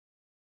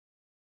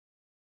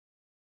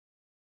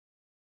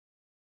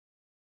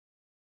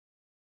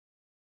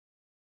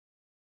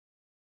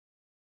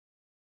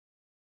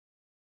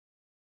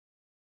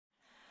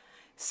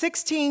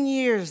16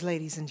 years,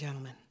 ladies and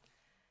gentlemen.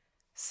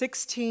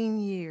 16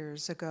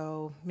 years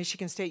ago,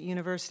 Michigan State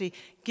University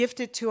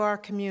gifted to our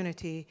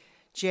community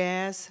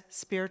jazz,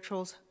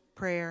 spirituals,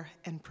 prayer,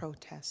 and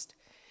protest.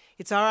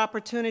 It's our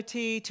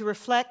opportunity to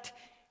reflect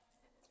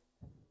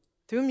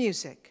through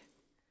music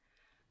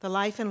the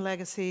life and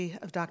legacy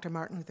of Dr.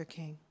 Martin Luther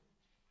King.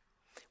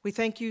 We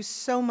thank you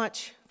so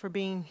much for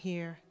being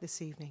here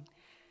this evening.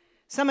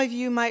 Some of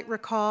you might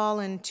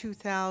recall in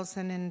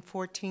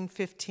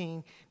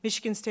 2014-15,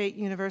 Michigan State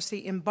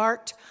University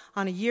embarked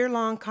on a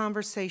year-long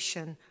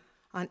conversation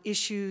on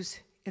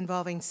issues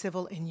involving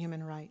civil and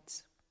human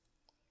rights.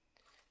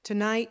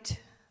 Tonight,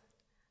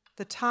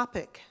 the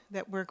topic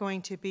that we're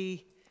going to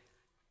be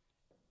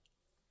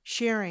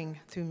sharing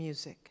through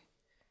music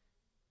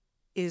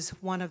is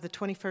one of the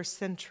 21st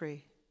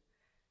century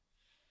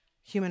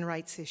human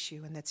rights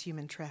issue, and that's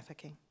human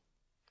trafficking.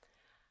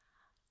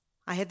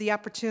 I had the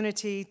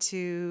opportunity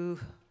to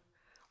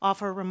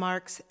offer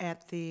remarks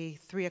at the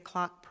 3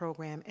 o'clock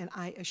program, and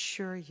I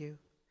assure you,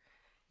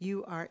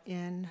 you are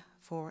in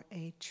for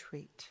a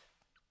treat.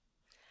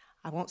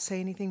 I won't say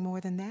anything more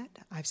than that.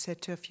 I've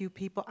said to a few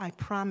people, I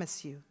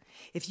promise you,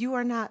 if you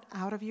are not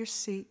out of your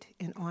seat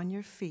and on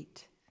your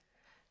feet,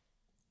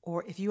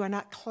 or if you are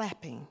not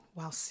clapping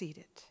while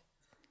seated,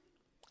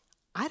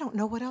 I don't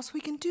know what else we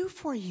can do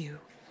for you.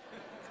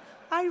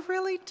 I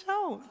really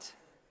don't.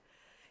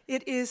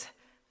 It is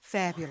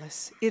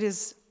fabulous. It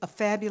is a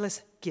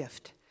fabulous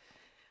gift.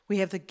 We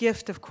have the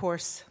gift, of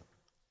course,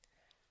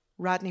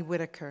 Rodney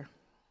Whitaker,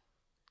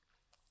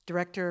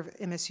 director of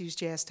MSU's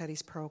Jazz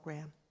Studies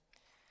program.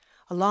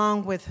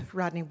 Along with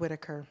Rodney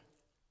Whitaker,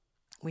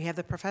 we have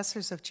the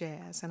professors of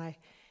jazz, and I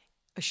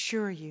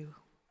assure you,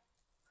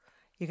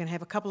 you're going to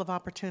have a couple of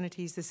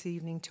opportunities this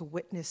evening to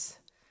witness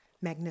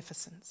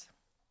magnificence.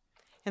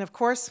 And of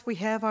course, we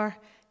have our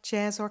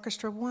Jazz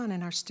Orchestra 1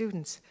 and our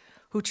students,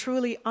 who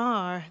truly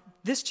are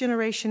this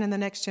generation and the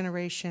next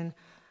generation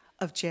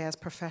of jazz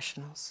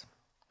professionals.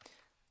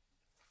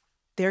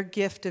 Their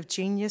gift of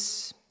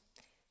genius,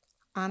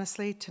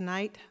 honestly,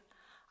 tonight,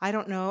 I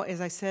don't know,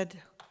 as I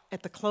said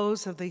at the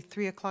close of the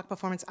 3 o'clock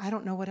performance, I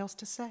don't know what else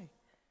to say,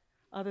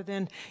 other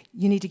than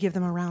you need to give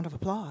them a round of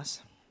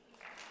applause.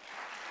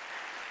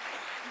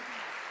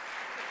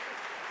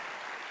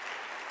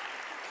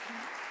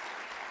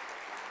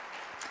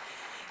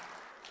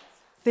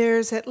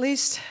 There's at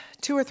least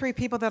 2 or 3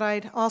 people that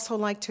I'd also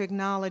like to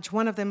acknowledge,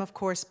 one of them, of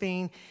course,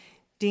 being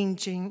Dean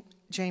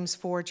James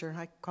Forger.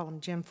 I call him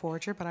Jim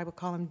Forger, but I would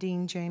call him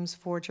Dean James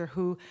Forger,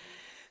 who,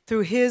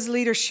 through his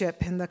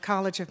leadership in the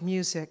College of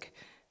Music,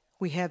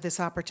 we have this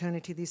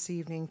opportunity this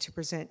evening to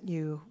present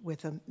you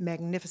with a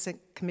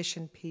magnificent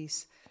commission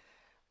piece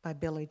by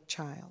Billy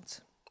Childs,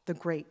 the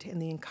great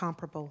and the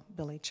incomparable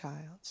Billy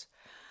Childs.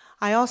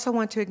 I also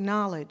want to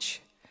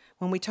acknowledge,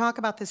 when we talk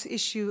about this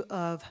issue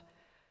of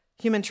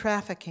human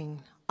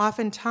trafficking,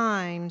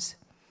 oftentimes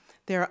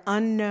there are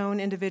unknown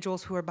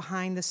individuals who are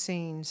behind the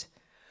scenes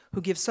who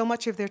give so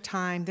much of their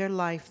time, their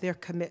life, their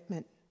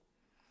commitment.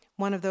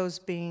 One of those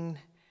being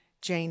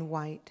Jane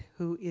White,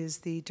 who is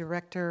the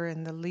director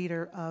and the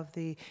leader of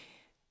the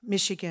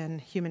Michigan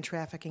Human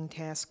Trafficking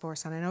Task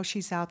Force. And I know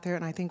she's out there,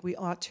 and I think we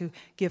ought to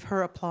give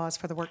her applause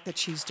for the work that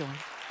she's doing.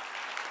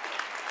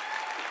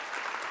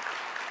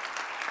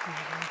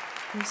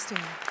 Please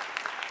stand.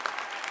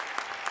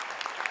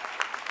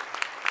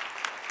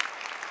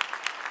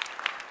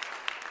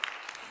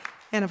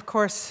 And of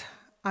course,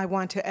 I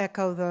want to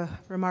echo the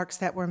remarks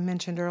that were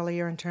mentioned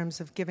earlier in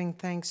terms of giving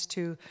thanks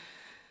to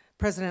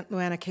President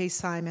Luana K.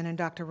 Simon and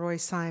Dr. Roy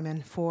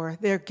Simon for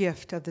their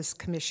gift of this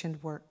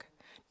commissioned work,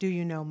 Do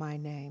You Know My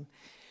Name?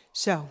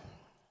 So,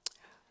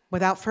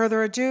 without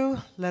further ado,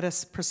 let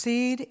us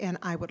proceed, and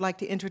I would like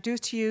to introduce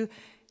to you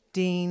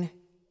Dean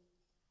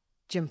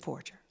Jim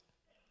Forger.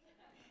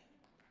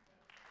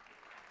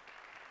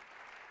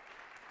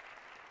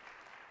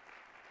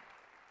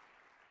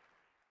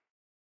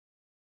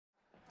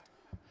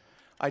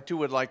 I too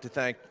would like to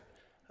thank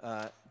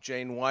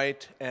Jane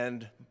White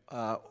and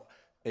a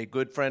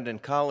good friend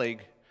and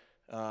colleague.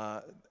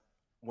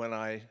 When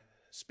I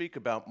speak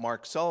about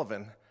Mark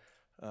Sullivan,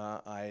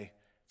 I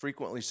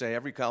frequently say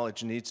every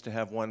college needs to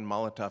have one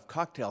Molotov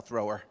cocktail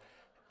thrower.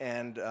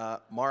 And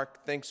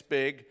Mark thinks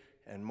big,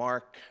 and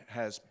Mark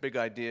has big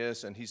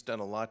ideas, and he's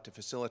done a lot to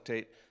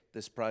facilitate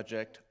this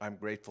project. I'm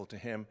grateful to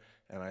him,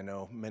 and I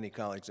know many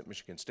colleagues at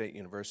Michigan State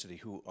University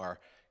who are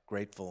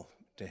grateful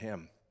to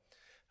him.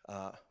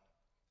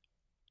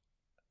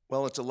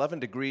 Well, it's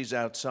 11 degrees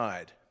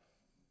outside,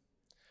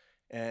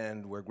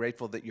 and we're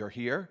grateful that you're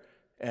here,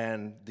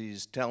 and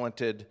these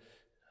talented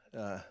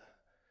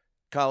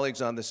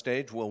colleagues on the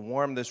stage will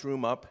warm this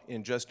room up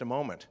in just a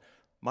moment.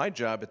 My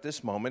job at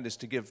this moment is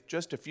to give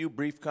just a few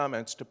brief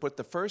comments to put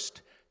the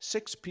first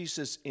 6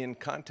 pieces in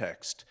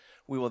context.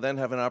 We will then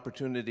have an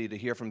opportunity to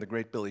hear from the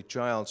great Billy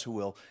Childs, who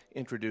will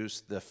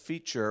introduce the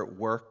feature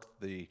work,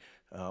 the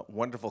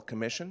wonderful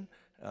commission,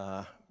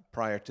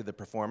 prior to the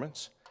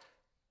performance.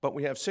 But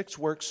we have 6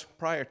 works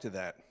prior to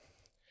that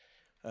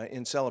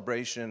in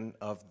celebration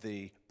of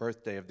the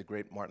birthday of the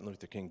great Martin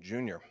Luther King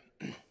Jr.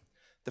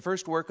 The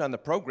first work on the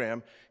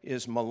program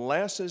is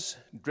Molasses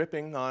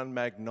Dripping on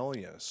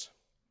Magnolias.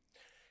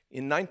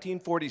 In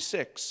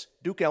 1946,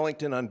 Duke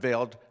Ellington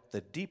unveiled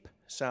the Deep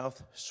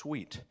South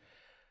Suite.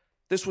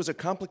 This was a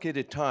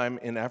complicated time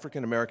in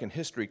African American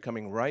history,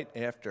 coming right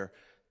after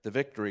the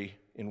victory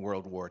in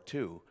World War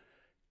II.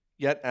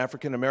 Yet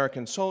African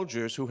American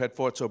soldiers who had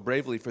fought so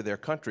bravely for their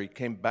country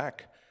came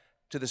back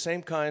to the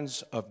same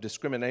kinds of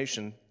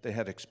discrimination they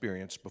had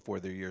experienced before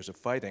their years of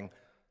fighting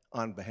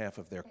on behalf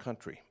of their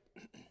country.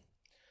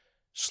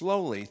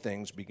 Slowly,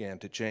 things began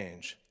to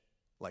change.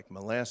 Like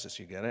molasses,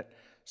 you get it?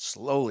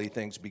 Slowly,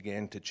 things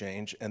began to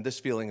change, and this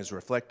feeling is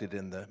reflected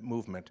in the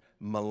movement,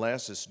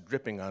 Molasses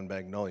Dripping on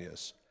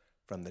Magnolias,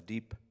 from the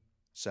Deep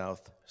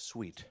South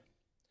Suite.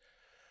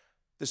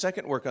 The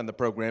second work on the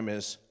program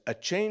is A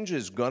Change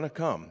Is Gonna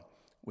Come,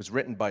 was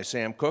written by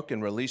Sam Cooke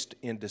and released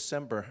in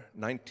December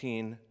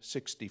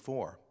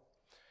 1964.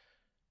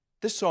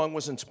 This song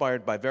was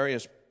inspired by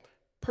various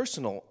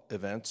personal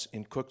events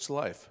in Cooke's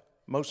life,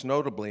 most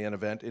notably an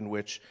event in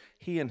which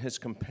he and his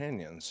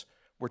companions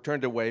were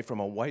turned away from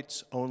a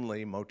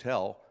whites-only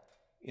motel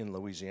in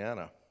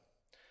Louisiana.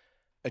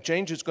 A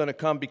Change Is Gonna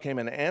Come became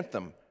an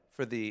anthem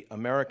for the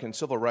American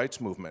Civil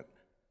Rights Movement.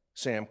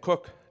 Sam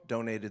Cooke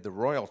donated the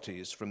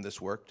royalties from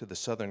this work to the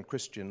Southern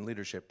Christian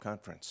Leadership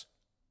Conference.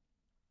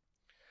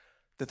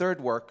 The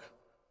third work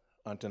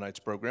on tonight's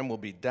program will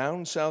be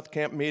Down South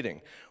Camp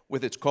Meeting,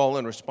 with its call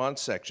and response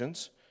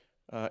sections.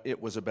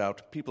 It was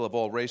about people of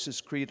all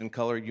races, creed, and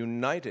color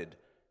united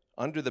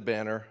under the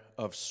banner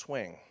of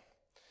swing.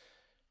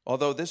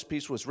 Although this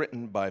piece was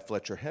written by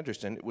Fletcher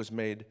Henderson, it was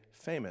made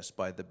famous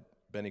by the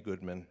Benny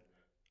Goodman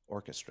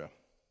Orchestra.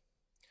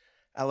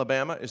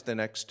 Alabama is the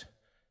next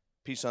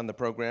piece on the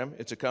program.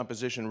 It's a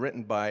composition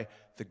written by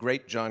the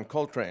great John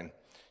Coltrane.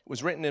 It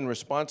was written in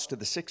response to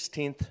the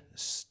 16th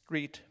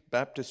Street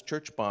Baptist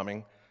Church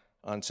bombing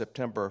on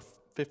September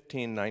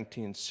 15,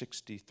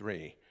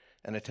 1963,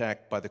 an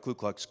attack by the Ku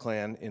Klux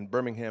Klan in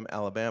Birmingham,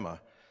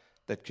 Alabama,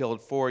 that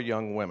killed 4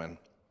 young women.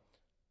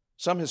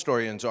 Some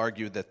historians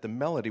argue that the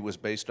melody was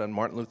based on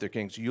Martin Luther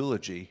King's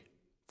eulogy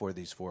for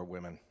these 4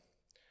 women.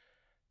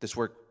 This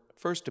work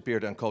first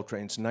appeared on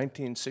Coltrane's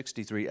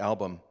 1963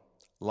 album,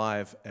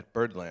 Live at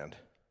Birdland.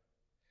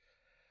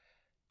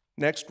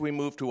 Next, we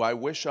move to I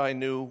Wish I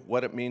Knew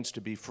What It Means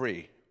to Be Free.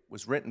 It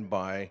was written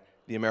by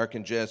the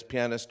American jazz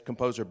pianist,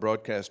 composer,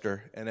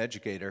 broadcaster, and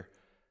educator,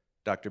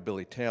 Dr.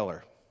 Billy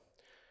Taylor.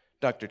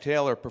 Dr.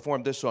 Taylor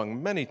performed this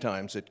song many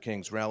times at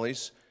King's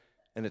rallies,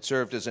 and it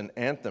served as an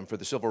anthem for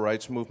the civil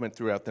rights movement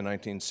throughout the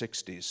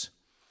 1960s.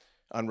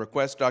 On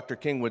request, Dr.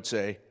 King would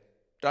say,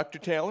 "Dr.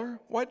 Taylor,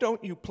 why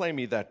don't you play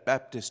me that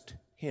Baptist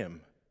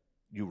hymn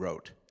you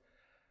wrote?"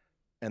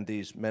 And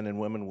these men and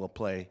women will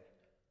play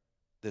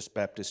this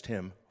Baptist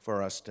hymn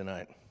for us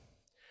tonight.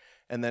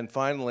 And then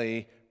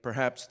finally,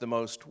 perhaps the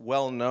most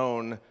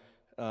well-known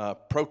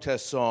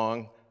protest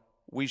song,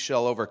 We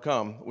Shall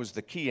Overcome, was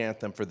the key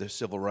anthem for the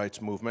civil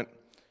rights movement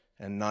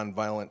and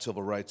nonviolent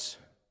civil rights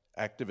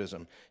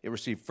activism. It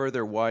received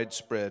further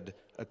widespread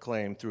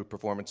acclaim through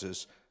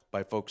performances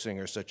by folk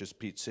singers such as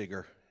Pete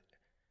Seeger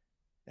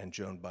and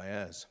Joan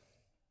Baez.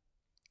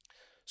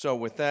 So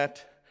with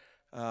that,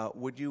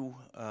 would you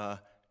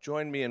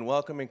join me in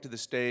welcoming to the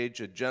stage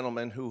a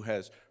gentleman who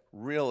has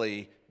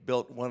really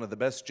built one of the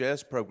best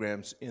jazz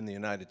programs in the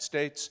United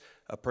States,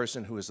 a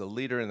person who is a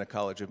leader in the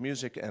College of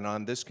Music and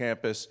on this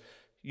campus,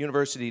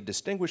 University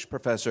Distinguished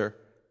Professor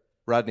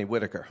Rodney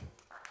Whitaker.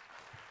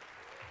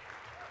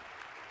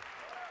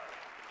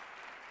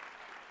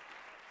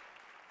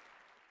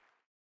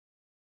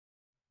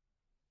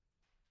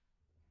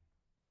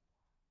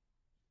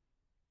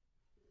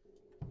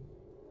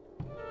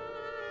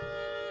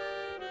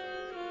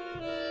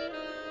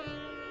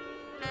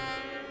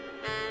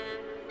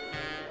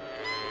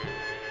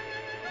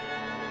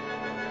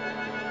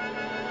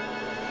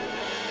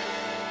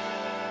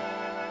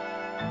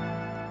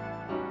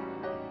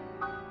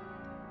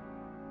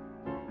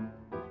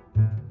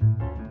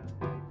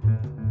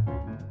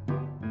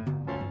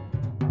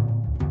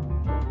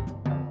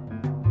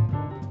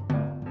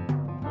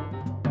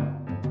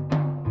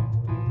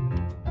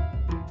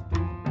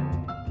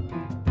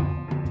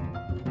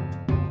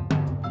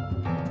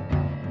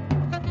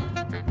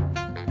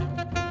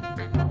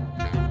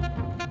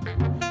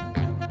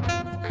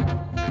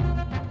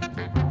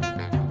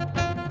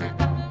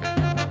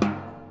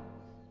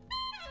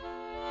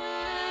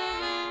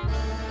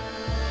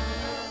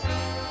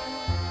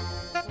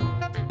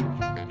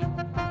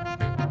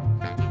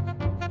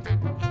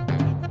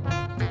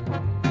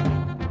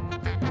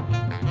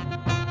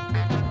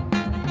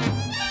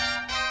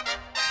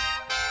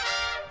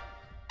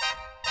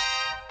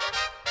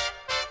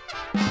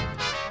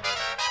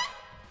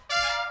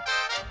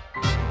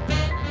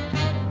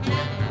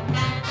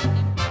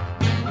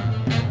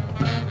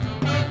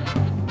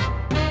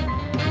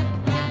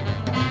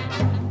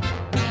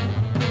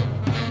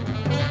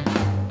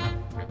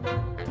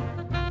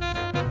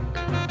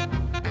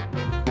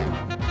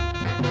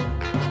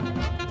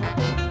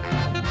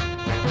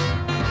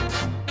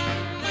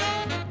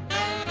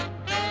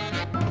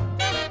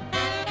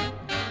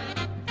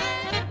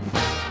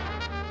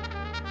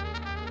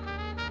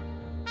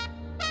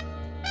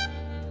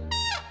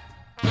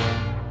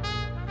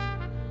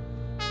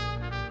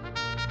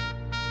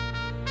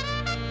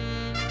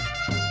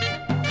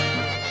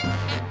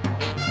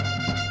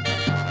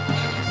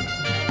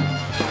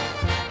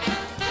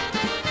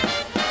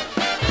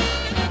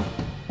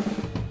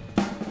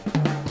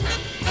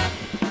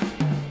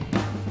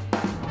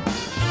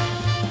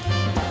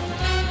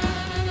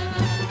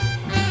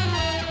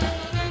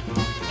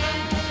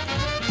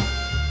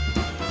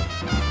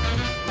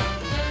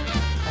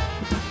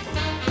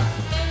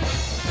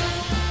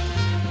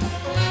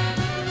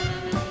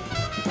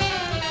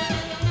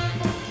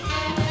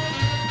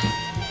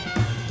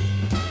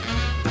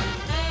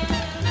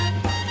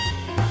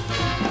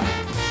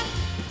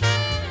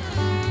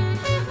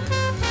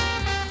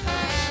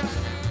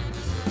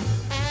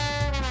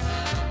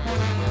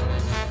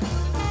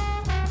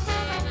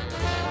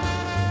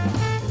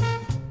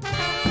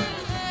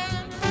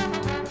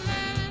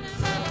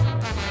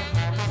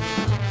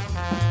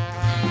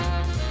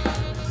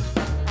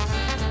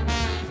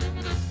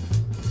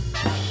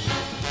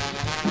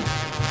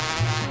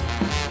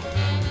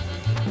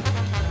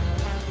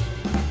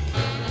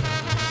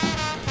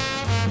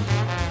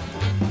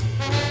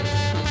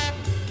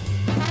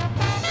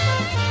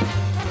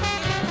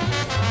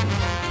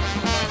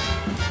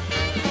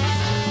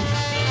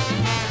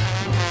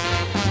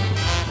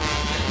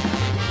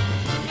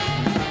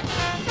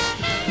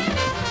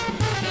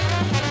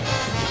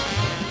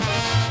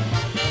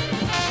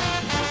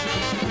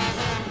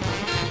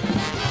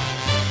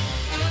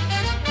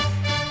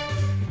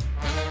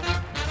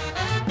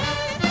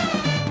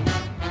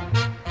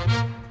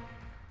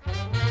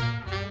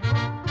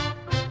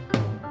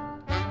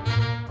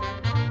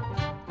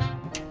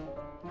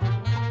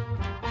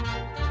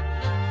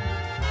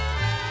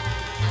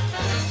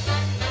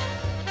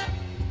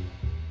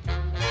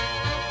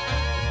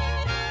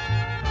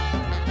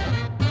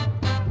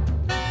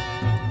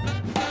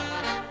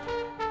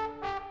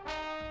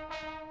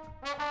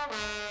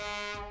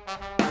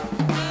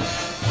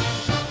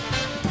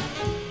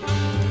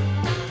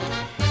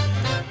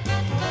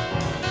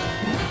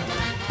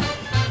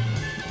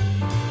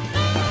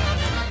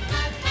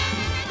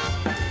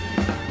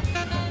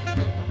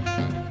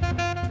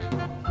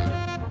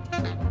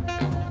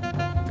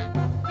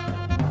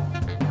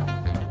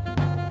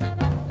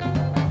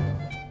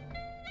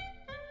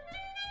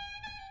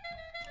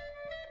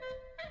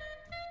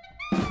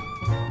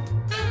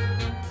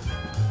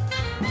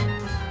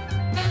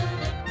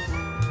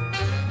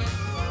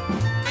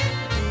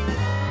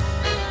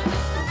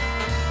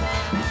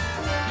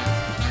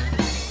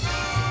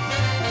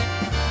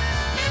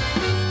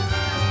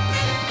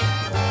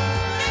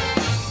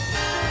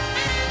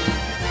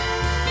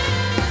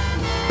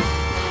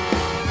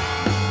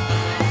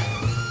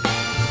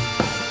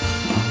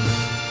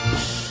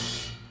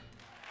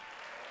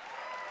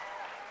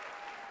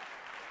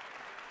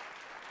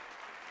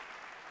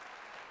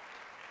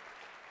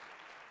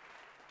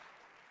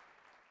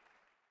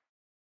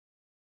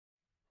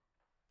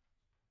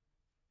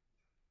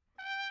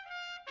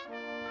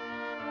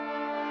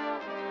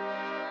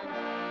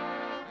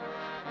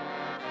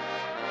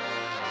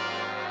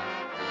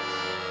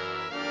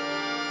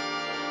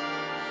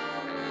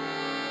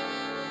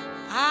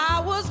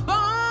 was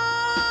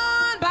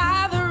born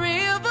by the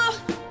river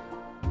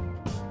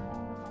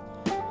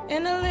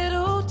in a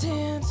little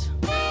tent.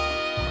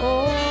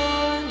 Oh,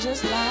 and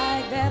just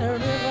like that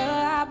river,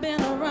 I've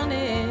been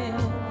running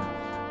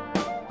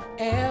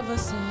ever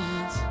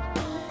since.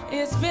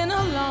 It's been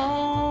a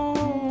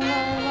long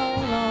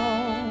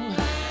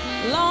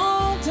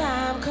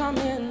time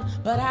coming,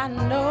 but I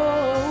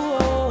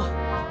know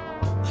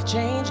a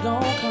change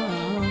gonna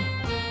come.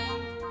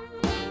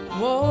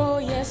 Oh,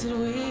 yes it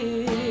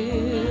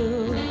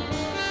will.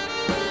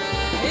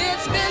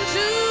 It's been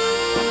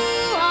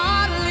too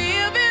hard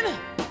living,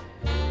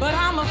 but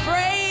I'm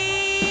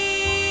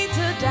afraid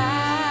to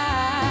die.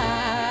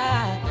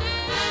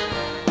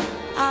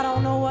 I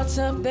don't know what's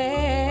up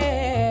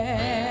there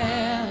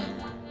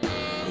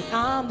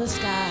beyond the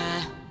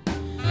sky.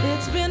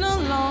 It's been a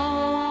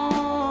long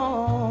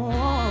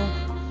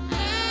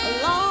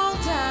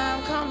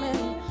time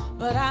coming,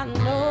 but I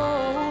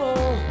know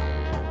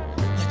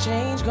a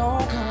change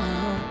gonna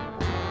come.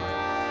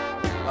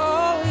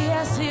 Oh,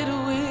 yes, it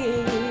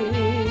will.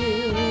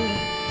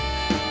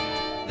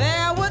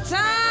 There were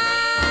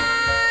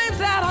times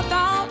that I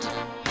thought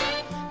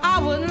I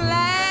wouldn't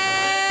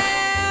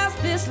last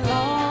this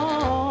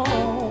long.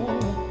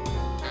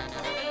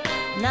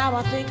 Now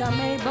I think I'm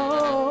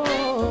able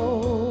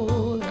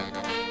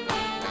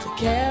to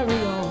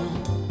carry on.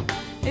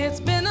 It's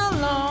been a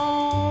long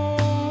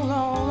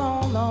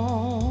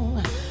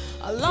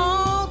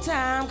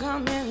time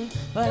coming,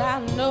 but I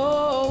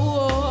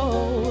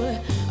know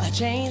a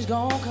change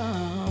gonna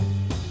come.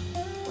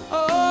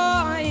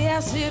 Oh,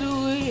 yes, it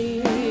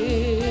will.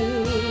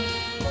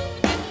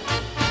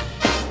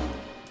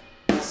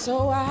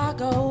 So I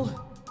go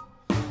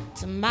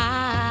to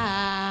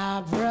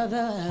my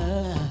brother,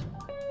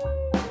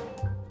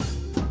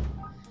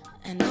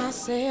 and I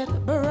said,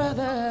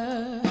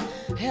 brother,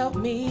 help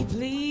me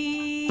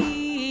please.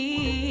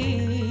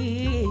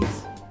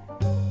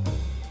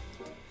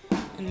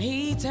 And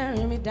he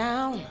turned me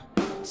down,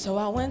 so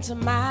I went to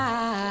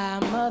my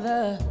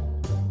mother.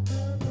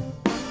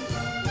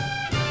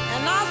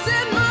 And I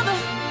said, mother,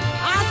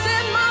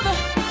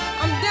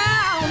 I'm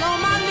down on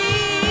my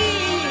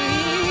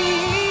knees.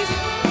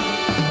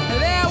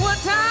 There were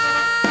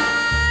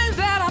times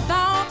that I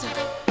thought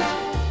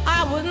I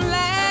wouldn't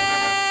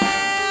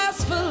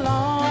last for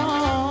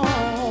long.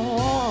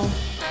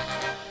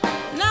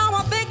 Now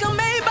I think I'm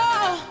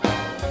able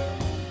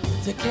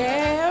to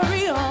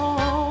carry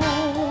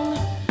on.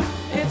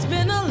 It's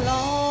been a long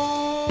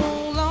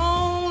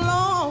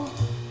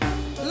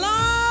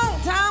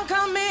time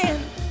coming,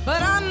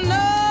 but I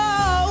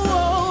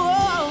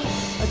know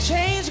a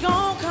change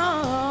gonna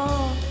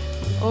come.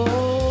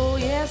 Oh,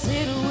 yes,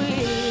 it will.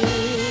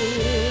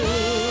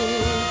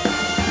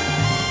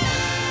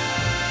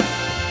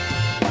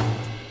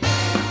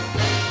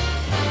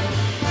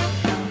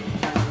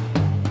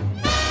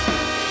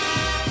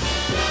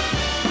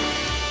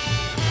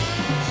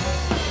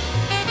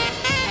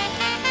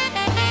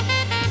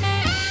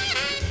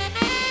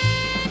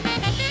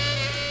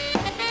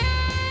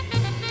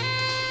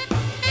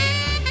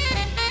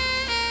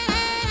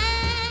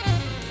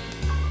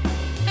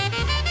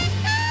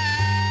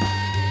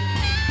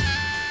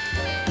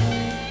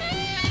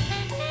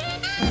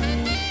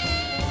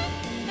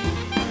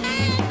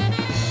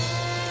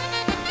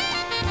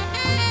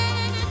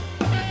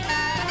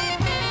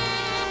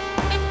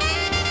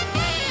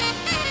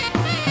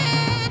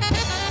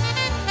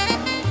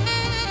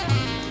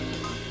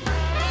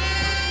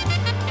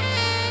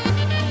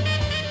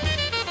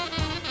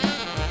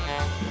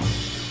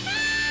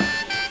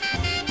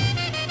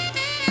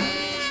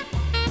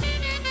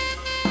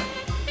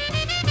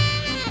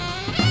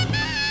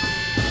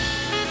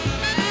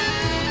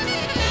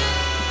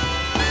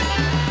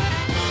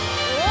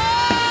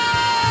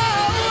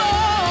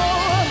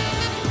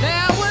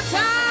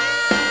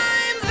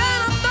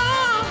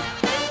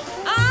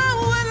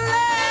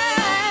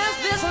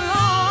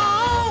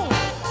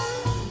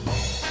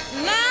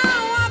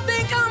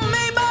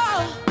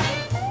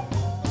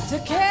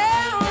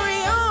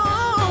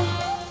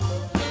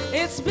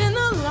 It's been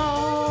a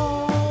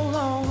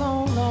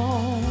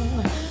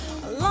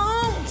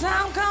long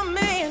time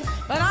coming,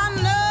 but I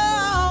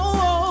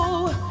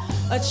know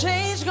a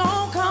change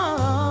gonna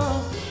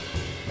come.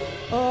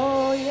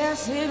 Oh,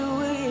 yes, it will.